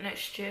Fool's prank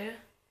next year,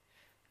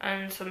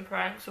 and some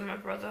pranks on my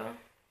brother.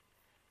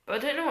 But I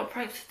don't know what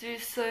pranks to do,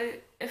 so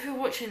if you're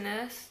watching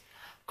this,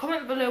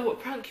 comment below what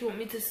prank you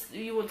want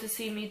to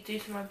see me do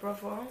to my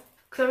brother,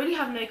 because I really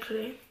have no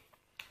clue.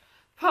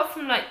 Apart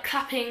from like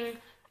clapping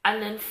and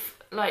then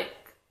like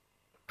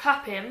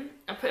clapping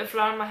and putting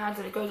flour in my hands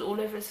and it goes all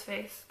over his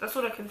face. That's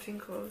all I can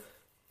think of.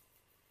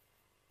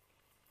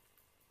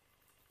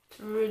 It's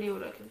really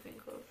all I can think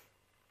of.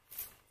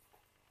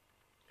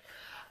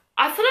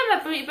 I feel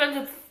like my beauty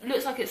blender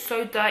looks like it's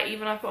so dirty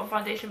when I put on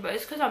foundation, but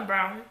it's because I'm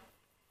brown.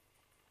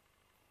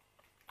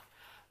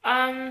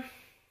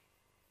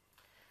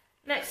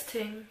 Next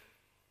thing.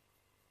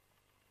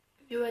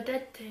 You're a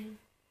dead thing.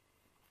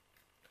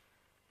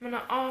 Man,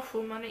 an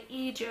awful, man, an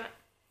idiot.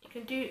 You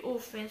can do all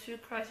things through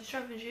Christ who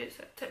strengthens you,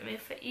 except take me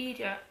for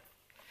idiot.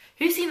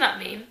 Who's seen that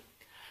meme?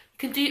 You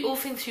can do all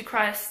things through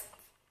Christ,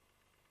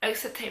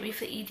 except take me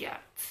for idiot.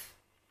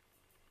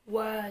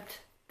 Word.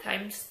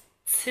 Times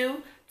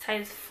 2,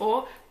 times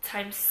 4,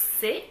 times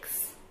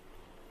 6,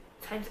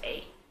 times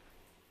 8.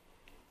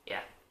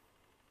 Yeah.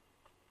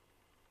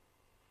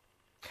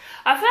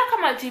 I feel like I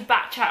might do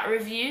Backchat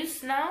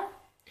reviews now,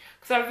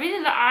 because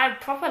I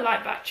proper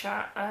like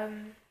Backchat.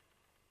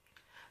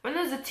 When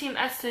there was a Team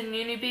Eston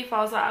uni beef,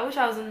 I was like, I wish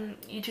I was on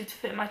YouTube to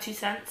fit in my 2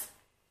 cents.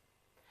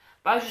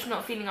 But I was just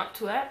not feeling up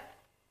to it.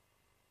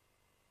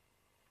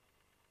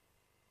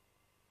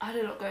 I had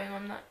a lot going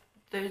on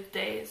those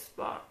days,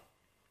 but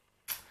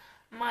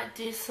I might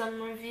do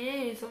some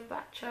reviews on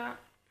Backchat.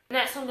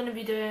 Next I'm going to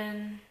be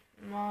doing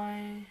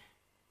my...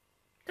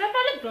 Do I have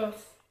my lip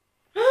gloss?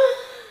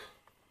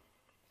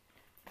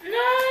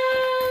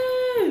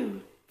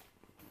 No!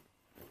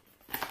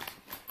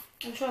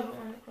 I'm sure I bought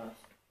my lip gloss.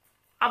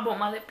 I bought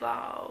my lip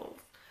gloss.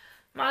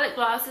 My lip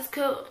gloss is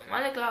cool.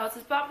 My lip gloss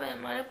is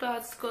popping. My lip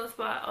gloss is cool.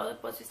 But all the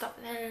boys be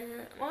stopping.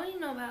 What do you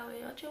know about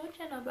me? What you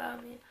know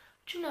about me?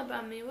 What you know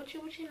about me? What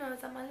you know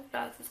is that my lip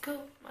gloss is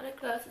cool. My lip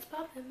gloss is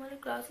popping. My lip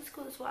gloss is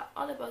cool. That's why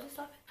all the boys are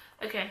stopping.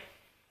 Okay.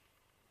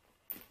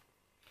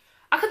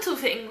 I can talk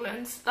for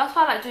England. That's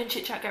why I like doing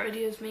chit chat get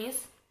ready with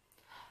me's.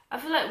 I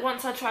feel like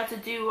once I tried to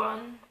do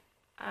one,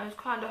 it was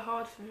kind of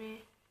hard for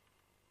me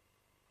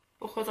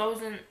because I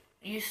wasn't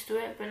used to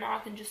it, but now I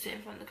can just sit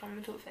in front of the camera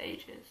and talk for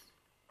ages.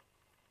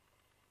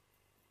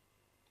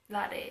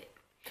 Like it.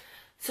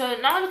 So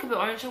now I look a bit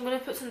orange. I'm going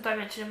to put some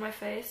dimension in my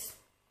face.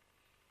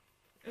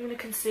 I'm going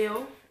to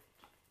conceal.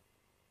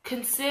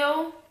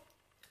 Conceal.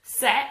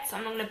 Set.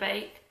 I'm not going to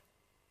bake.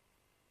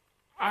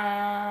 Put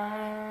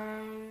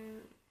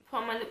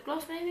on my lip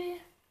gloss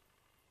maybe?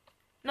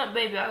 Not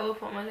baby, I will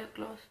put on my lip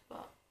gloss,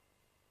 but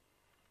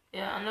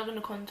yeah, I'm not going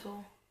to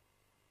contour.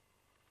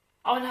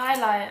 I want to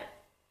highlight.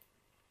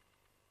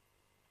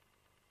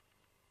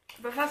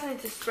 But first I need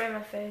to spray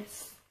my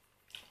face.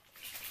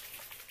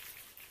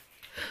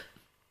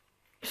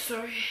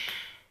 Sorry.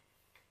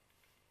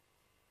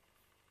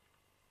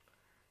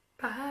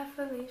 Bye,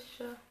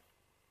 Felicia.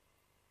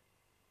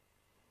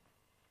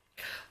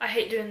 I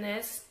hate doing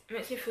this. It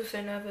makes me feel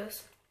so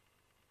nervous.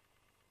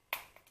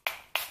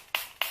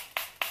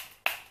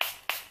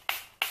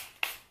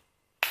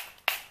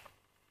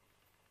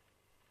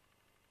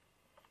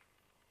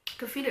 I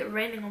can feel it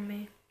raining on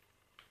me.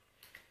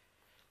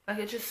 Like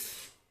it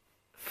just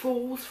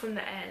falls from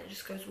the air and it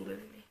just goes all over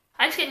me.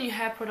 I need to get new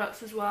hair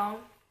products as well.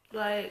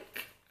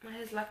 Like, my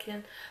hair's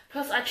lacking.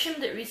 Plus, I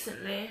trimmed it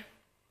recently.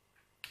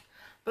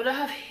 But I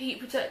have heat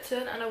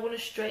protectant and I want to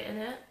straighten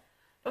it.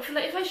 But I feel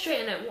like if I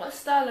straighten it, what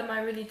style am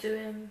I really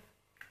doing?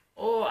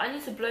 Or I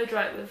need to blow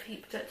dry it with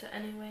heat protector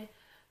anyway.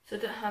 so I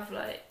don't have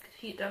like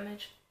heat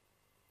damage.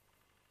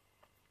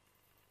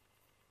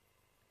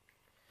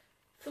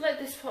 I feel like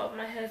this part of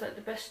my hair is like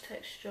the best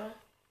texture.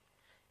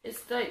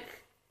 It's like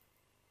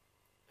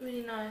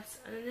really nice,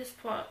 and then this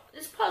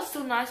part's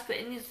still nice, but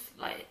it needs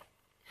like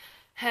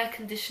hair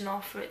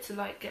conditioner for it to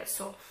like get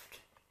soft.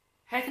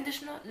 Hair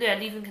conditioner? Yeah,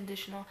 leave-in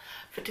conditioner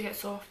for it to get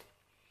soft.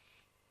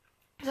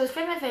 So it's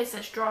cleaned my face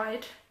and it's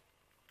dried.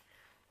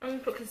 I'm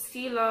gonna put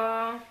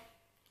concealer.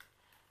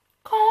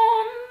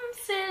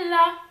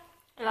 Concealer.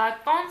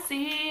 Like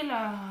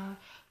concealer.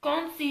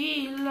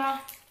 Concealer.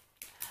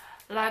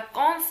 Like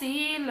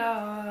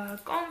concealer.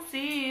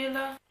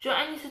 Concealer. Do you know what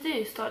I need to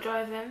do? Start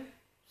driving.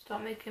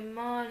 Start making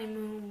money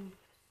moves.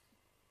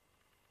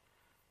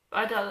 But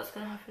I doubt that's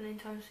gonna happen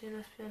anytime soon,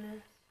 let's be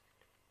honest.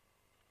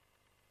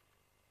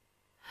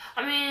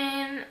 I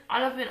mean,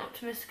 I love being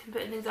optimistic and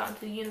putting things out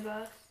into the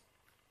universe.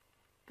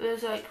 But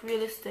there's like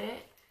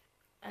realistic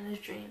and there's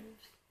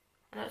dreams.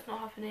 And that's not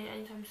happening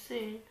anytime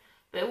soon.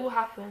 But it will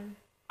happen.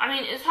 I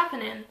mean, it's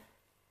happening.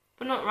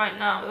 But not right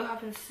now. It will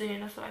happen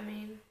soon, that's what I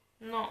mean.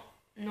 Not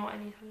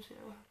anytime soon,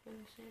 it will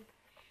happen soon.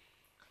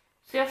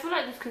 See, I feel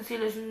like this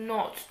concealer is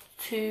not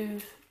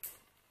too...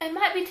 It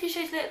might be 2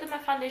 shades lighter than my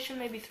foundation,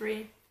 maybe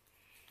 3.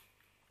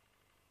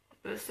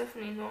 But it's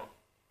definitely not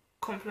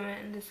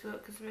complementing this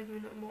look because it's making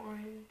me look more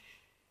orange.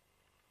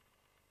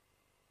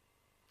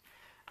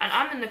 And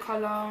I'm in the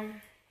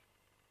colour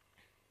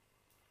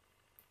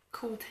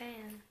Cool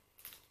Tan.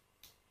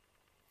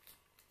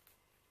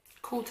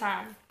 Cool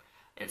Tan.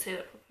 I didn't say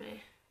that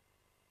properly.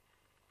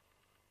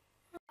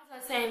 As I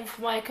was saying,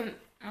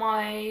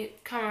 my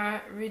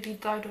camera really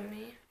died on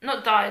me.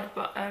 Not died,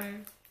 but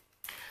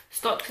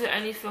stopped because it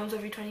only films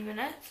every 20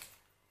 minutes.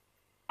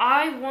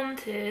 I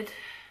wanted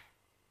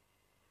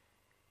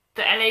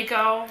the LA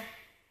Girl.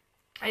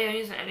 I am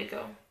using LA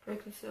Girl Pro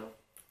Conceal.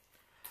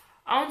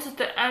 I wanted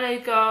the LA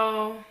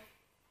Girl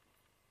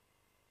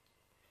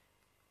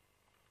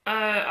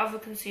other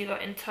concealer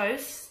in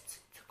Toast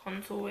to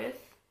contour with,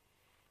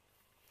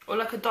 or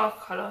like a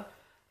dark colour.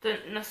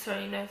 Don't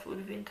necessarily know if it would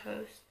have been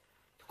Toast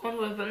to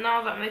contour with, but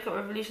now that Makeup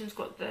Revolution's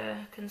got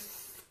their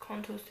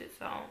contour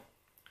sticks out,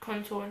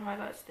 contour and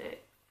highlight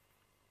stick.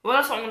 Well,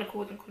 that's what I'm going to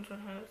call them, contour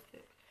and highlight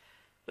stick.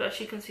 But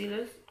actually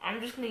concealers. I'm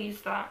just going to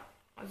use that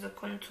as a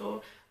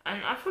contour.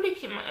 And I'll probably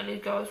keep my LA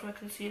Girl as my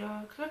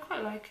concealer because I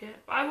quite like it.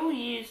 But I will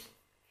use...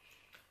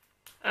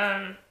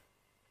 I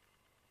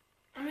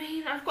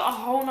mean, I've got a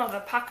whole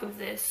nother pack of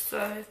this.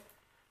 So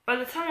by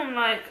the time I'm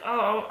like,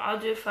 oh, I'll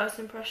do first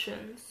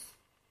impressions,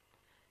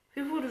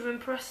 people would have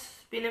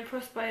been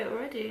impressed by it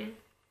already.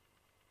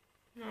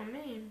 You know what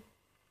I mean?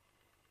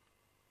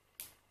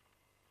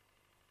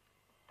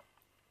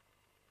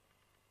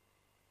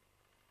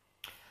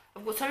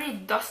 I've got so many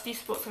dusty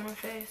spots on my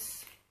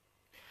face.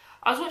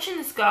 I was watching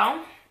this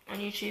girl on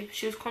YouTube.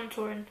 She was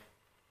contouring,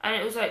 and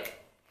it was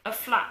like a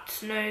flat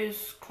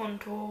nose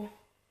contour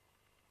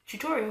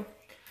tutorial.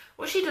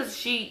 What she does is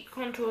she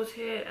contours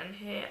here,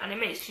 and it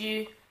makes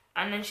you,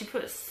 and then she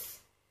puts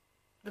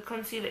the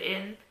concealer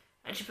in,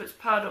 and she puts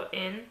powder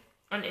in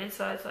on the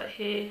insides, like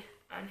here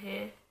and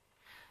here,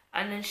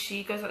 and then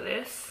she goes like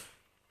this.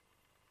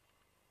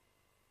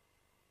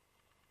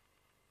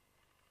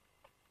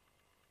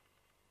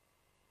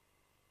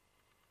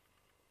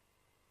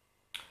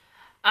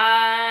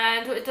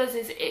 And what it does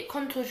is it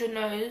contours your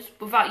nose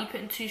without you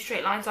putting 2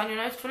 straight lines down your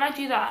nose. When I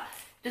do that,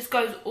 this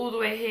goes all the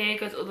way here,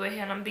 goes all the way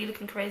here, and I'm be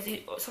looking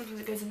crazy. Or sometimes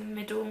it goes in the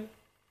middle.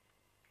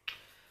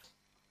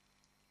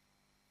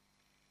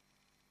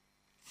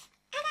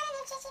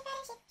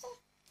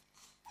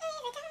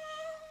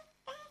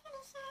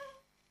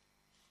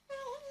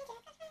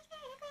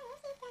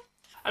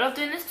 I love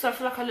doing this because I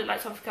feel like I look like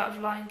something out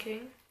of Lion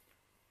King.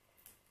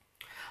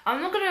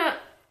 I'm not gonna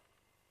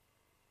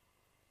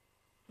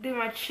do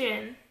my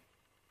chin.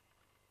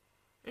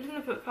 I'm just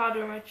going to put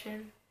powder on my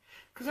chin.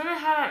 Because when I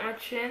highlight my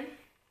chin,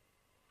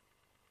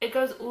 it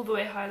goes all the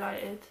way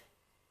highlighted.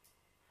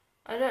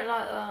 I don't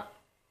like that.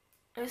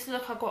 It makes it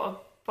look like I've got a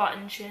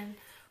button chin.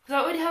 Because I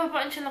already have a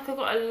button chin, like I've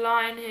got a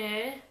line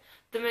here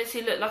that makes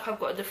it look like I've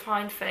got a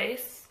defined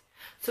face.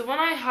 So when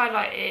I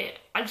highlight it,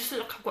 I just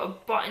look like I've got a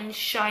button,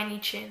 shiny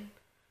chin.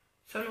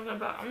 So I'm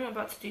not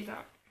about to do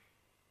that.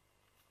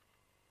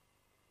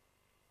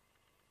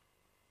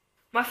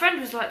 My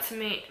friend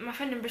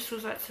in Bristol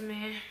was like to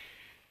me,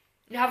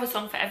 you have a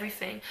song for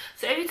everything.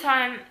 So every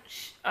time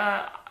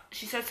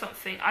she said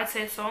something, I'd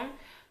say a song.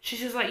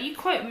 She was like, you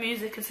quote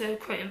music instead of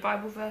quoting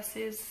Bible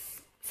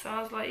verses. So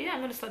I was like, yeah, I'm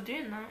going to start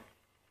doing that.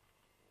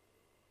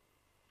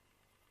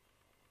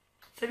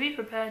 So be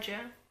prepared,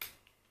 yeah?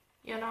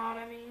 You know what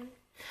I mean?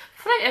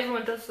 I feel like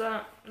everyone does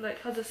that,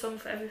 like has a song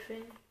for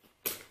everything.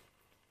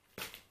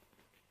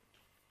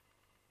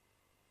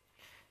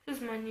 This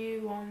is my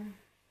new one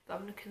that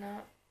I'm looking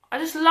at. I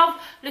just love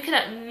looking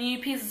at new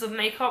pieces of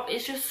makeup.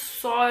 It's just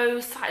so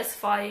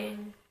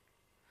satisfying.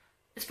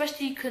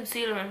 Especially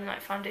concealer and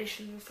like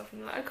foundation and stuff.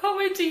 And like, I can't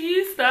wait to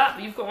use that.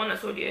 But you've got one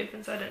that's already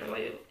open, so I don't know why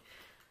you're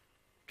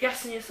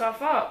gassing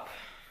yourself up.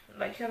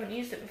 Like you haven't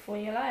used it before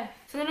in your life.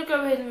 So I'm going to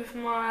go in with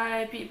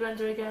my beauty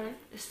blender again.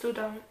 It's still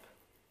damp.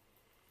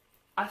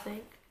 I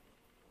think.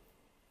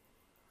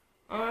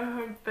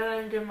 I'm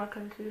blending my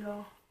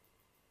concealer.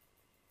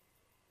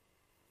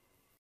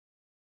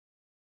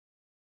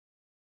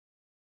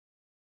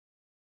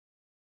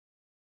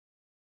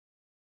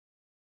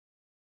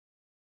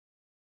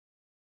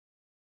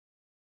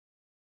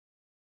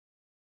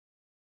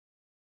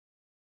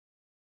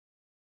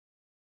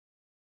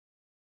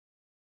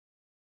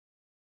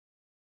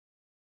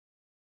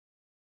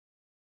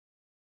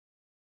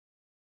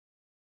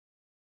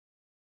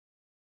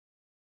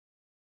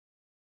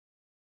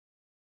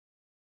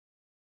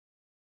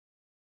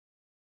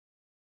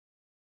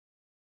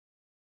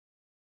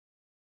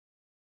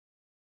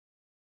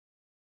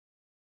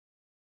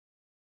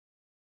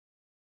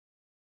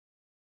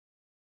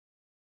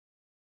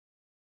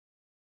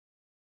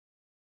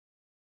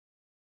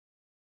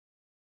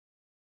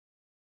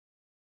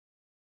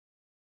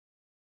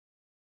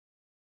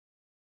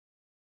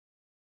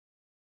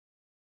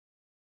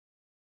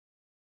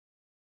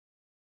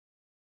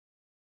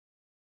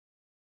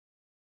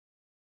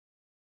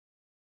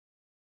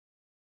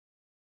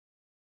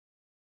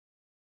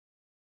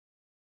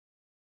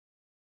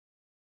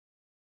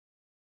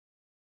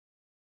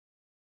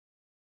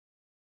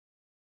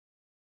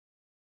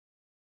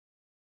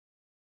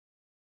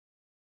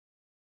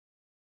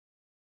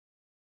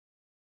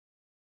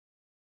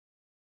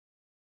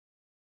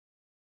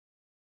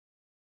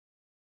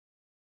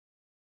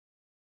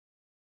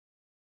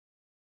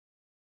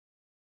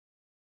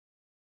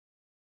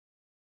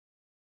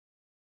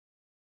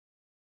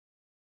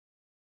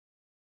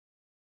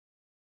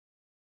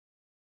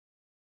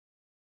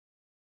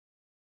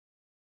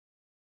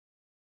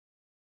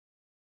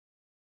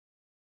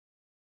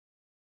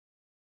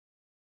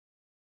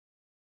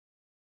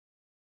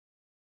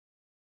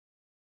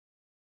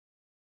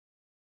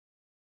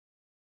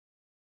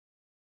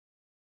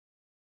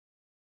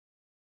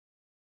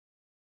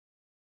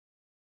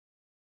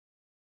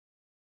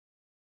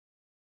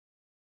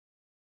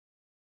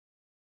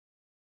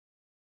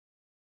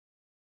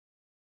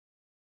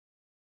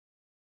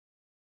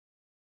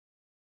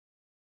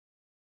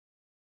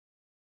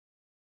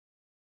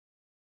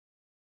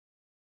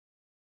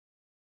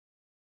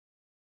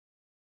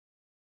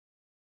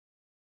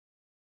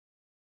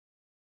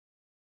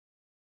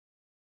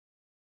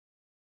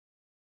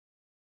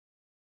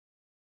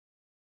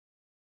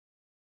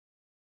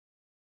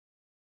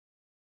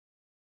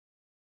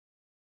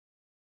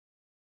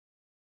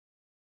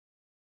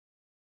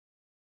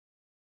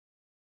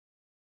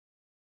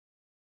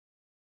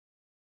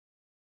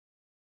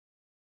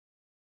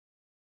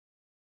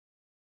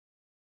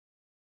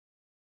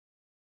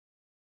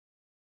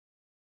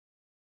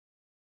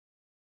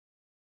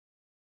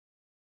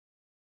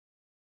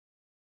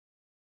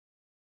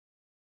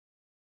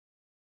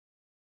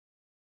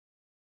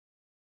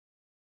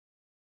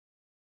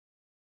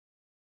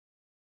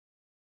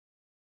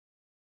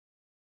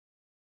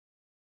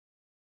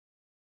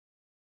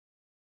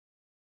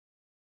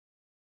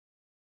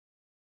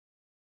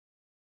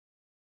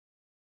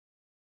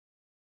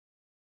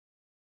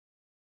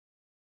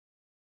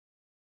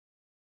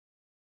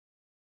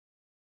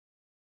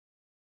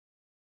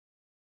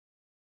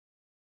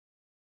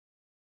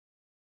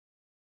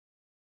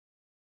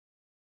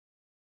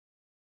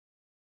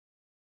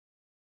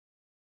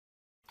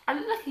 I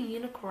look like a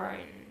unicorn.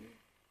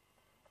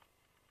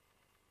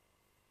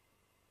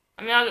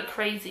 I mean, I look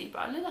crazy, but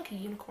I look like a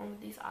unicorn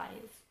with these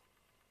eyes.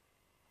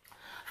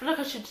 I feel like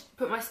I should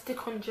put my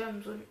stick-on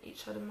gems on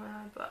each side of my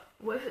eye, but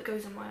what if it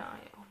goes in my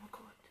eye? Oh my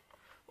god.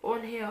 Or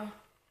on here.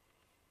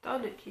 That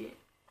would look cute.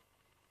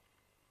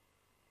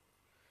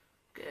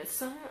 Good.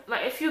 So,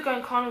 like, if you're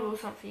going carnival or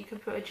something, you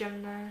could put a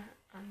gem there.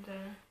 And,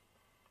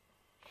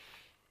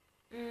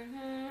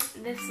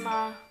 this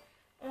my...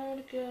 all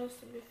the girls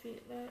on their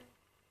feet there.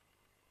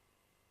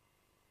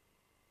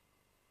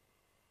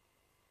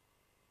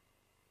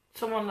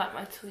 Someone liked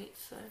my tweet,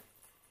 so...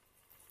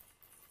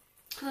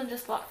 because I'm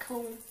just like,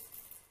 cool.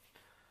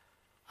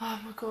 Oh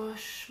my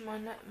gosh,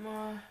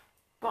 my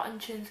button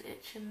chin's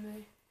itching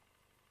me.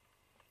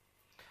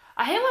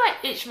 I hate when I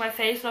itch my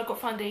face when I've got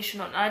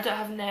foundation on and I don't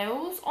have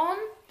nails on.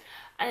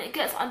 And it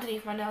gets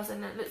underneath my nails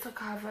and it looks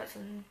like I have like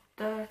some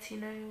dirty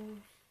nails.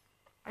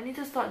 I need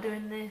to start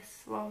doing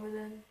this rather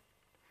than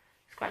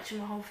scratching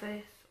my whole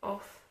face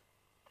off.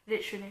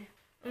 Literally.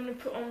 I'm going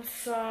to put on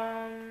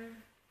some...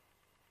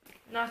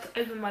 now I have to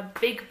open my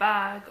big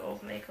bag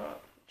of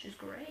makeup, which is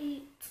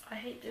great. I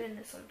hate doing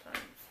this sometimes.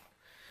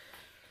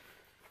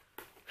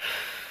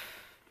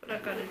 But I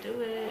gotta do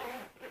it.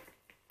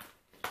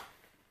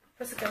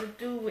 First I gotta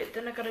do it,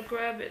 then I gotta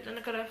grab it, then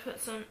I gotta put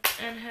some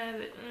and have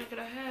it, then I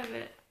gotta have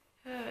it.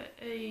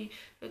 Hey,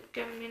 look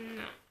at me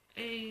now.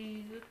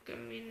 Hey, look at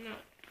me now.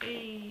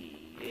 Hey,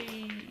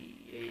 hey,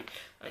 hey.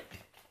 Like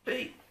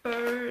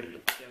paper,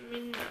 look at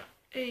me now.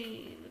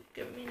 Hey, look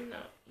at me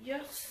now.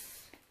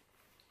 Yes.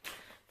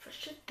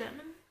 Fresh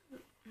denim.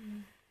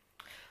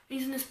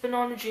 Using this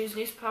banana juice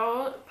loose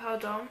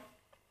powder.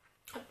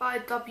 By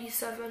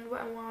W7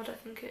 Wet n Wild, I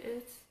think it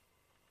is.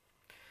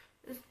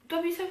 Is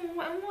W7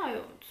 Wet n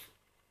Wild?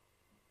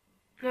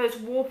 No, it's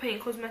War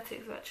Paint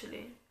Cosmetics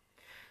actually.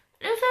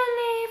 It was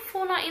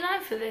only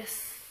 $4.99 for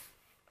this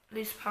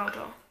loose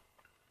powder,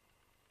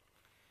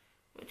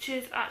 which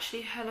is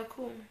actually hella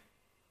cool.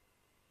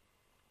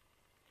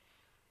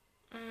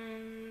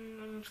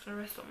 I'm just gonna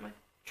rest on my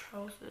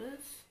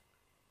trousers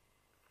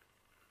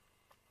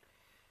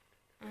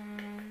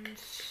and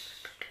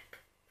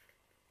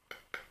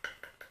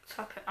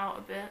tap it out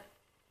a bit.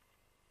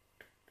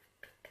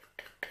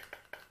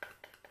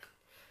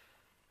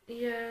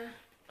 Yeah,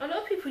 a lot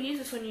of people use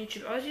this on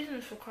YouTube. I was using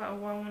this for quite a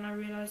while when I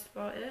realised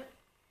about it.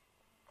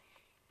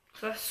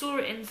 So I saw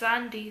it in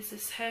Zandy's,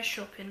 this hair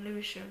shop in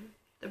Lewisham,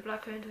 the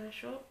black owned hair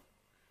shop.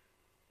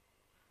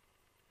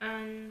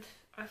 And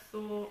I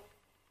thought,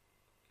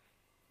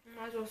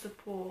 might as well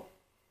support.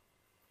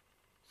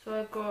 So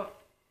I got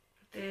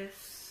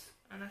this,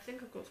 and I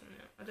think I got something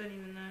else. I don't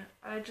even know.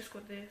 I just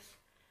got this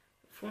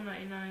for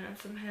 $4.99 and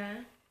some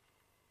hair.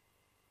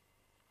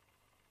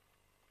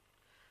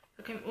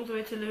 I came all the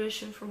way to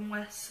Lewisham from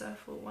West, so I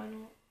thought, why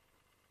not?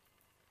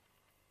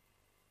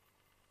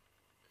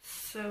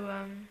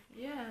 So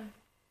yeah,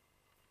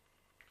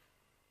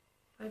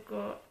 I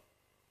got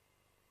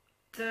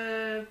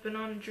the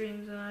Banana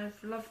Dreams and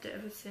I've loved it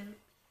ever since.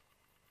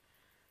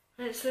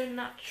 And it's so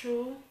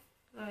natural,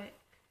 like,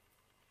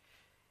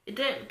 it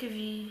don't give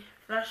you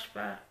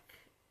flashback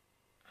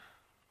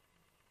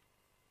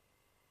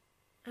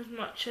as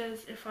much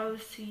as if I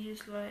was to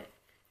use like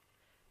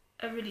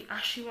a really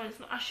ashy one. It's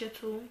not ashy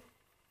at all.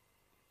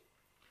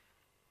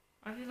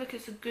 I feel like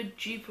it's a good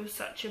dupe of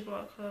Sacha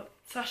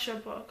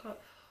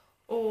Buttercup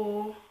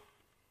or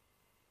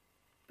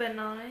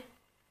Benai,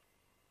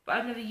 but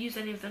I've never used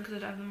any of them because I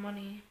don't have the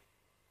money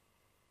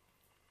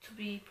to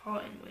be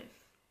parting with.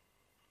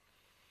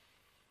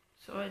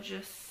 So I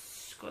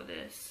just got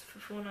this for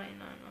 $4.99.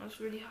 I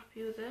was really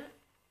happy with it.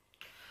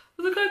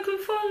 I was like, I can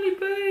finally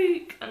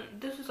bake!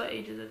 And this was like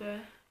ages ago.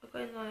 I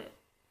got in like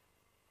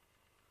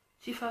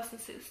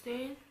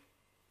 2016.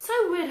 It's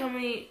so weird how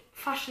many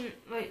fashion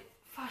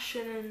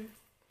and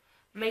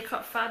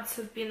makeup fads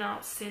have been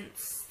out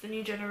since the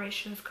new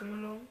generation has come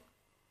along.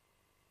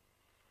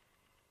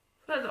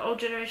 I feel like the old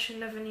generation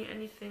never knew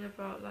anything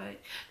about,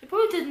 like, they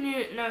probably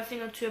did know a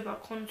thing or two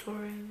about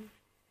contouring,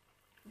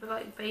 but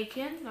like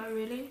baking, not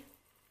really.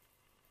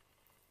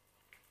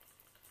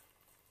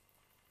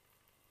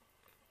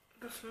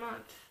 That's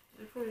mad.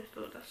 They probably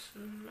thought that's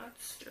mad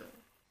still.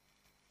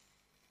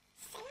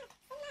 So mad.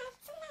 Put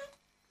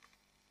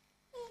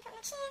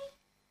my chin.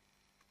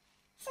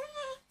 So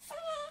mad.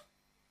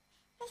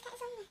 Let's get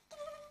this on there.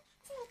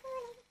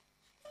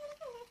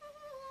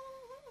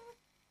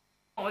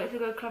 I wait to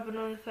go clubbing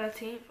on the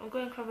 13th. I'm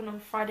going clubbing on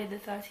Friday the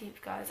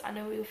 13th, guys. I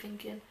know what you're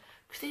thinking.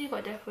 Christina, you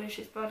got death wish,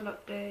 it's bad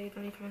luck day, you're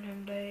gonna be coming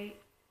home late.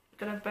 You're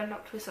gonna bend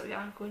up, twist up your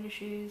ankle in your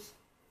shoes.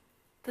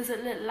 Does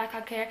it look like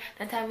I care?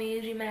 Then tell me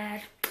if you're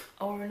mad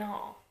or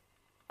not.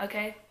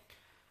 Okay?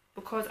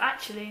 Because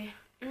actually,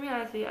 in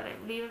reality, I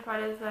don't believe in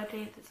Friday the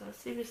 13th. It's a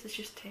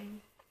superstitious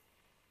thing.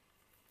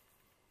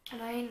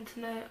 And I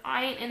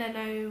ain't in a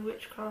no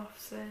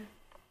witchcraft, so,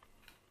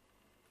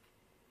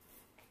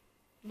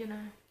 you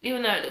know,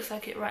 even though it looks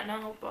like it right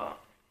now, but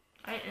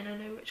I ain't in a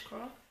no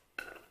witchcraft.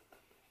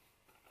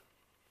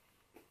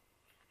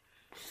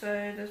 So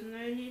there's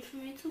no need for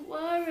me to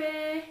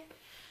worry,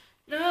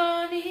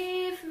 no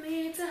need for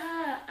me to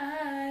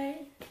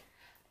hide.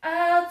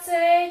 I'll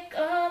take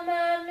all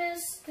my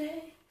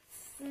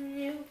mistakes and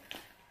you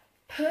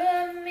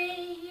put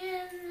me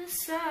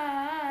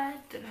inside.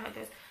 Don't know how it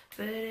goes.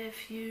 But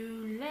if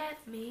you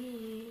let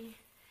me,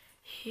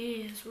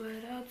 here's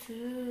what I'll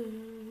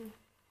do.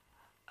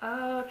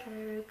 I'll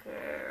take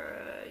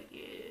care of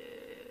you.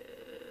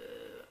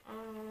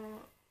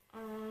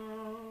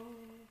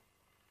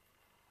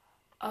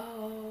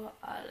 Oh,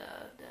 I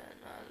love them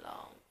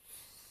along.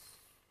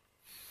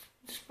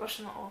 Just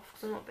brushing it off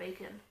because I'm not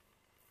baking.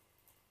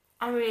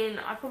 I mean,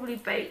 I probably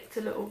baked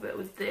a little bit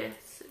with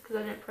this because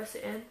I didn't press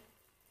it in.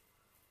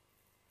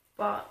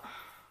 But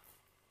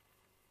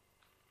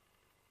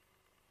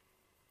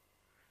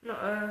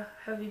not a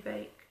heavy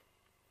bake.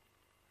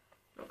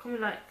 Not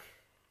coming like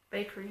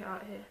bakery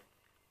out here.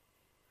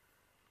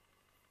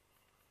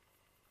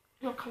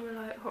 Not coming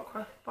like hot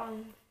cross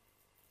buns.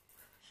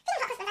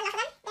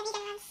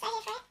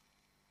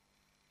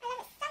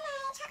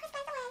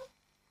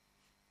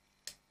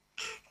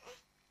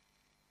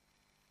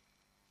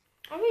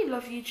 I really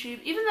love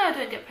YouTube, even though I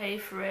don't get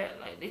paid for it.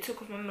 Like, they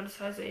took off my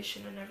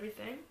monetization and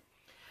everything.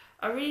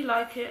 I really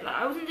like it. Like,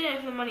 I wasn't doing it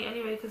for the money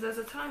anyway, because there's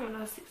a time when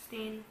I was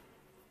 16,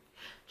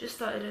 just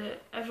started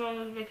it. Everyone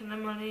was making their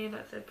money,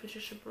 like the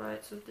Patricia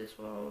Brights of this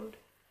world,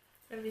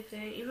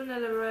 everything. Even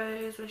though the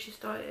Rose, when she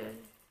started,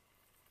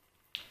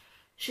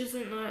 she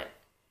wasn't like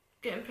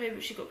getting paid,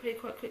 but she got paid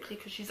quite quickly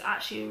because she's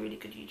actually a really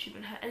good YouTuber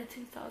and her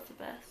editing style is the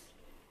best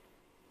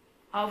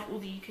out of all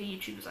the UK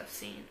YouTubers I've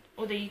seen,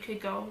 or the UK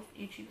girl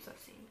YouTubers I've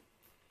seen.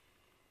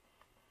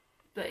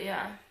 But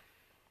yeah,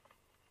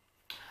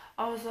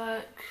 I was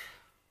like,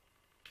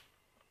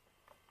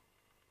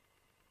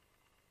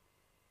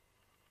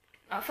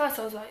 at first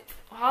I was like,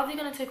 how are they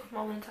going to take off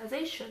my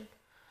monetization?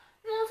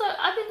 And I was like,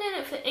 I've been doing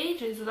it for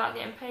ages without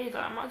getting paid.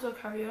 Like, I might as well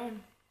carry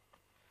on.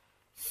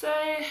 So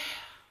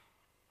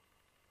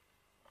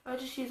I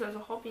just use it as a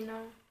hobby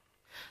now.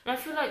 And I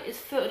feel like it's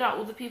filtered out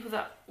all the people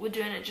that were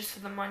doing it just for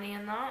the money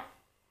and that.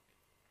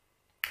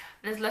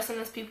 And there's less and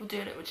less people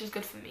doing it, which is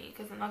good for me,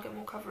 because then I get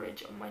more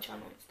coverage on my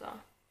channel and stuff.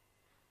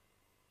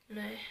 You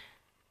know,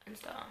 and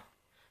stuff.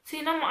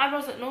 See, now my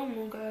eyebrows look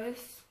normal,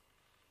 guys.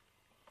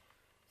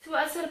 See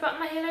what I said about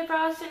my halo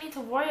brows? You don't need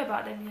to worry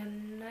about them, you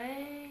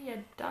know.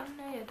 You're done,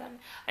 you're done.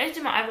 I need to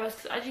do my eyebrows,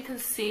 because as you can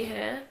see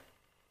here,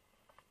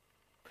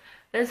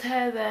 there's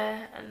hair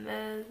there, and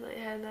there's like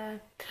hair there.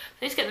 So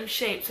I need to get them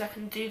shaped so I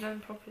can do them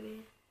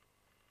properly.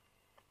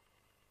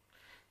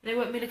 They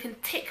won't be looking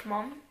thick,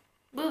 Mum,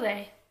 will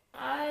they?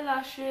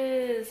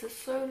 Eyelashes are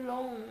so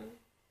long.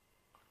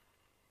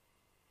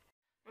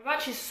 My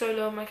battery's so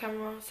low on my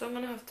camera, so I'm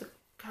gonna have to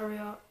hurry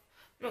up.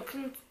 Not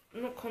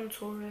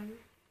contouring.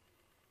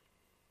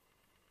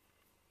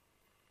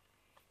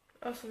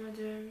 What else am I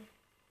doing?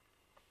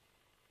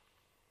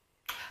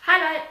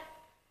 Highlight.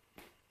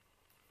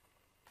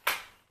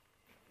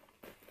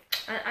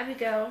 And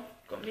Abigail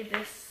got me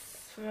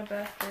this for my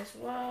birthday as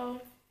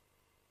well.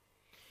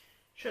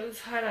 Show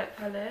this highlight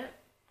palette.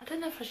 I don't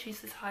know if I should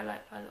use this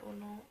highlight palette or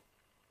not.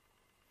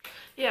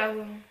 Yeah, I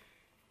will.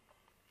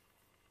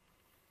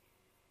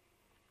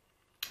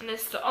 And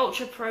it's the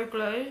Ultra Pro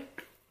Glow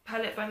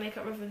palette by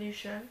Makeup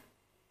Revolution.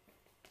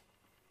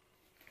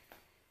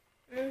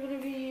 And I'm going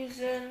to be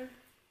using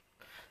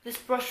this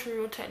brush from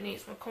Real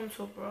Techniques, my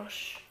contour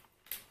brush.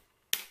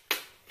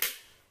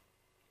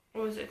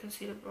 Or is it a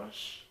concealer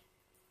brush?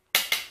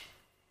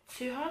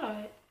 To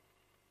highlight.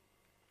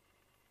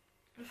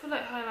 I feel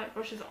like highlight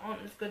brushes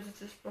aren't as good as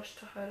this brush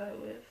to highlight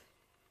with.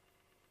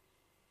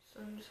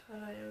 So I'm just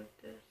highlighting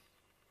with this.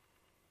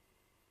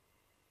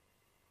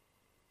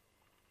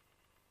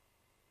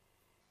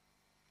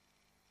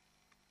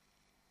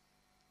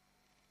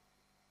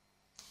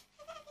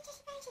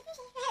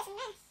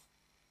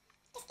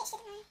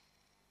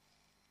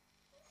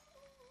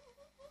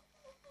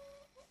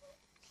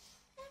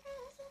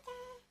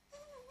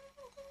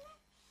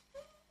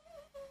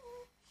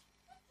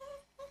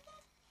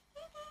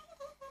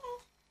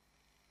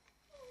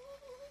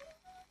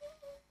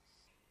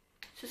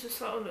 Just a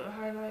subtle little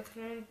highlight,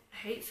 because my mum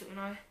hates it when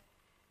I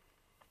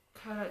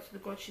highlight to the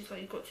god. She's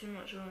like, you've got too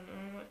much on,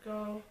 and I'm like,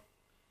 girl,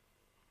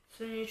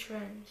 it's a new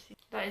trend.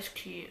 That is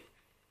cute,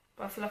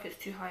 but I feel like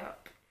it's too high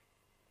up.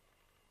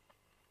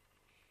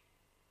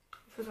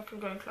 It feels like I'm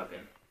going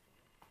clubbing.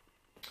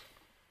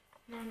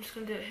 Now I'm just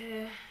going to do it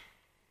here.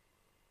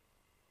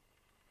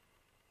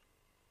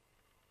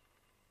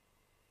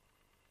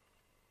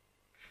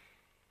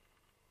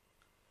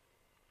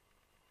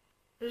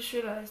 I just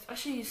realised I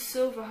should use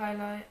silver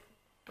highlight,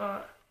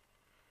 but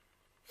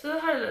silver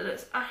highlight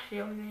looks ashy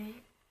on me,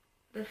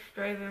 the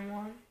Strobing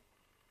one,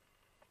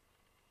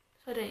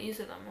 so I don't use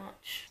it that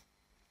much.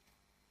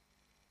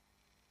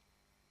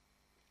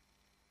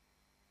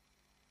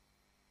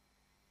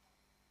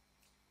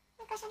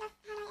 Oh gosh, I love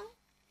highlighting.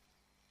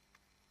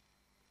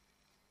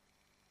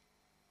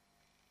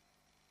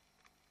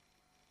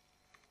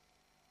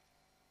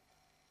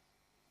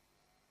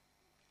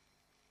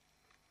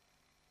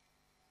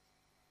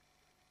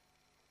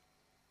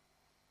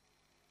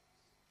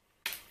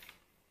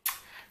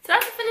 So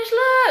that's the finished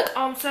look.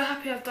 Oh, I'm so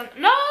happy I've done.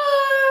 No,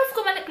 I've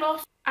got my lip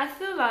gloss. I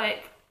feel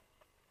like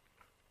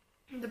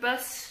the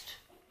best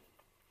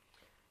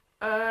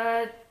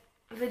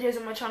videos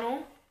on my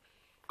channel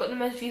got the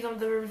most views on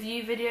the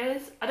review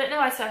videos. I don't know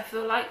why I say I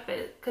feel like,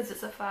 but because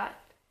it's a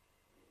fact.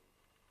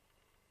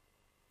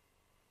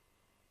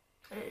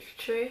 And it's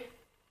true.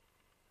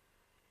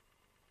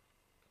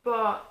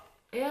 But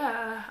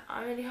yeah,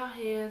 I'm really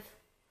happy with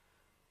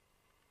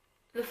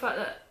the fact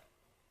that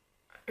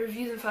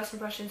reviews and first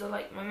impressions are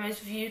like my most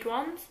viewed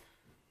ones,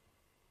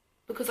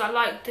 because I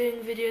like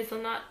doing videos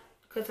on that,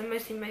 because I'm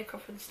mostly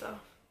makeup and stuff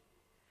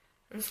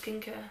and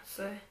skincare,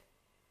 so I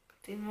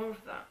do more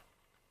of that.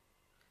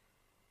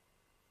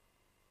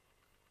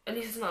 At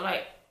least it's not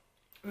like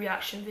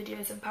reaction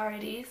videos and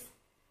parodies.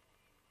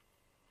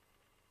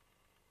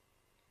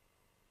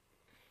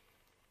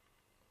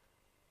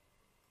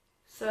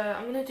 So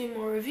I'm gonna do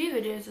more review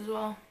videos as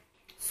well.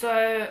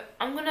 So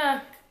I'm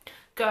gonna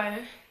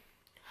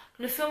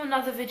film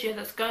another video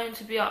that's going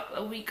to be up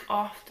a week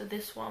after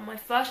this one. My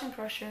first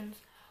impressions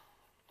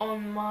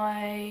on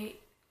my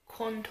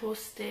contour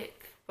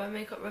stick by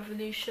Makeup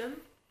Revolution.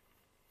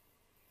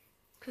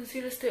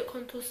 Concealer stick,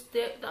 contour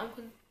stick that I'm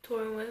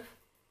contouring with.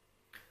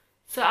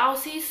 So I'll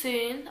see you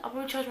soon. I'll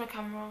probably charge my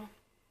camera.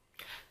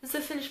 This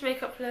is the finished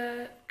makeup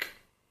look.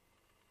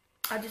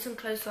 I'll do some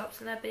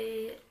close-ups and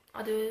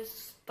I'll do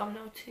his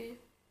thumbnail too.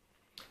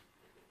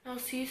 I'll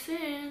see you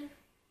soon.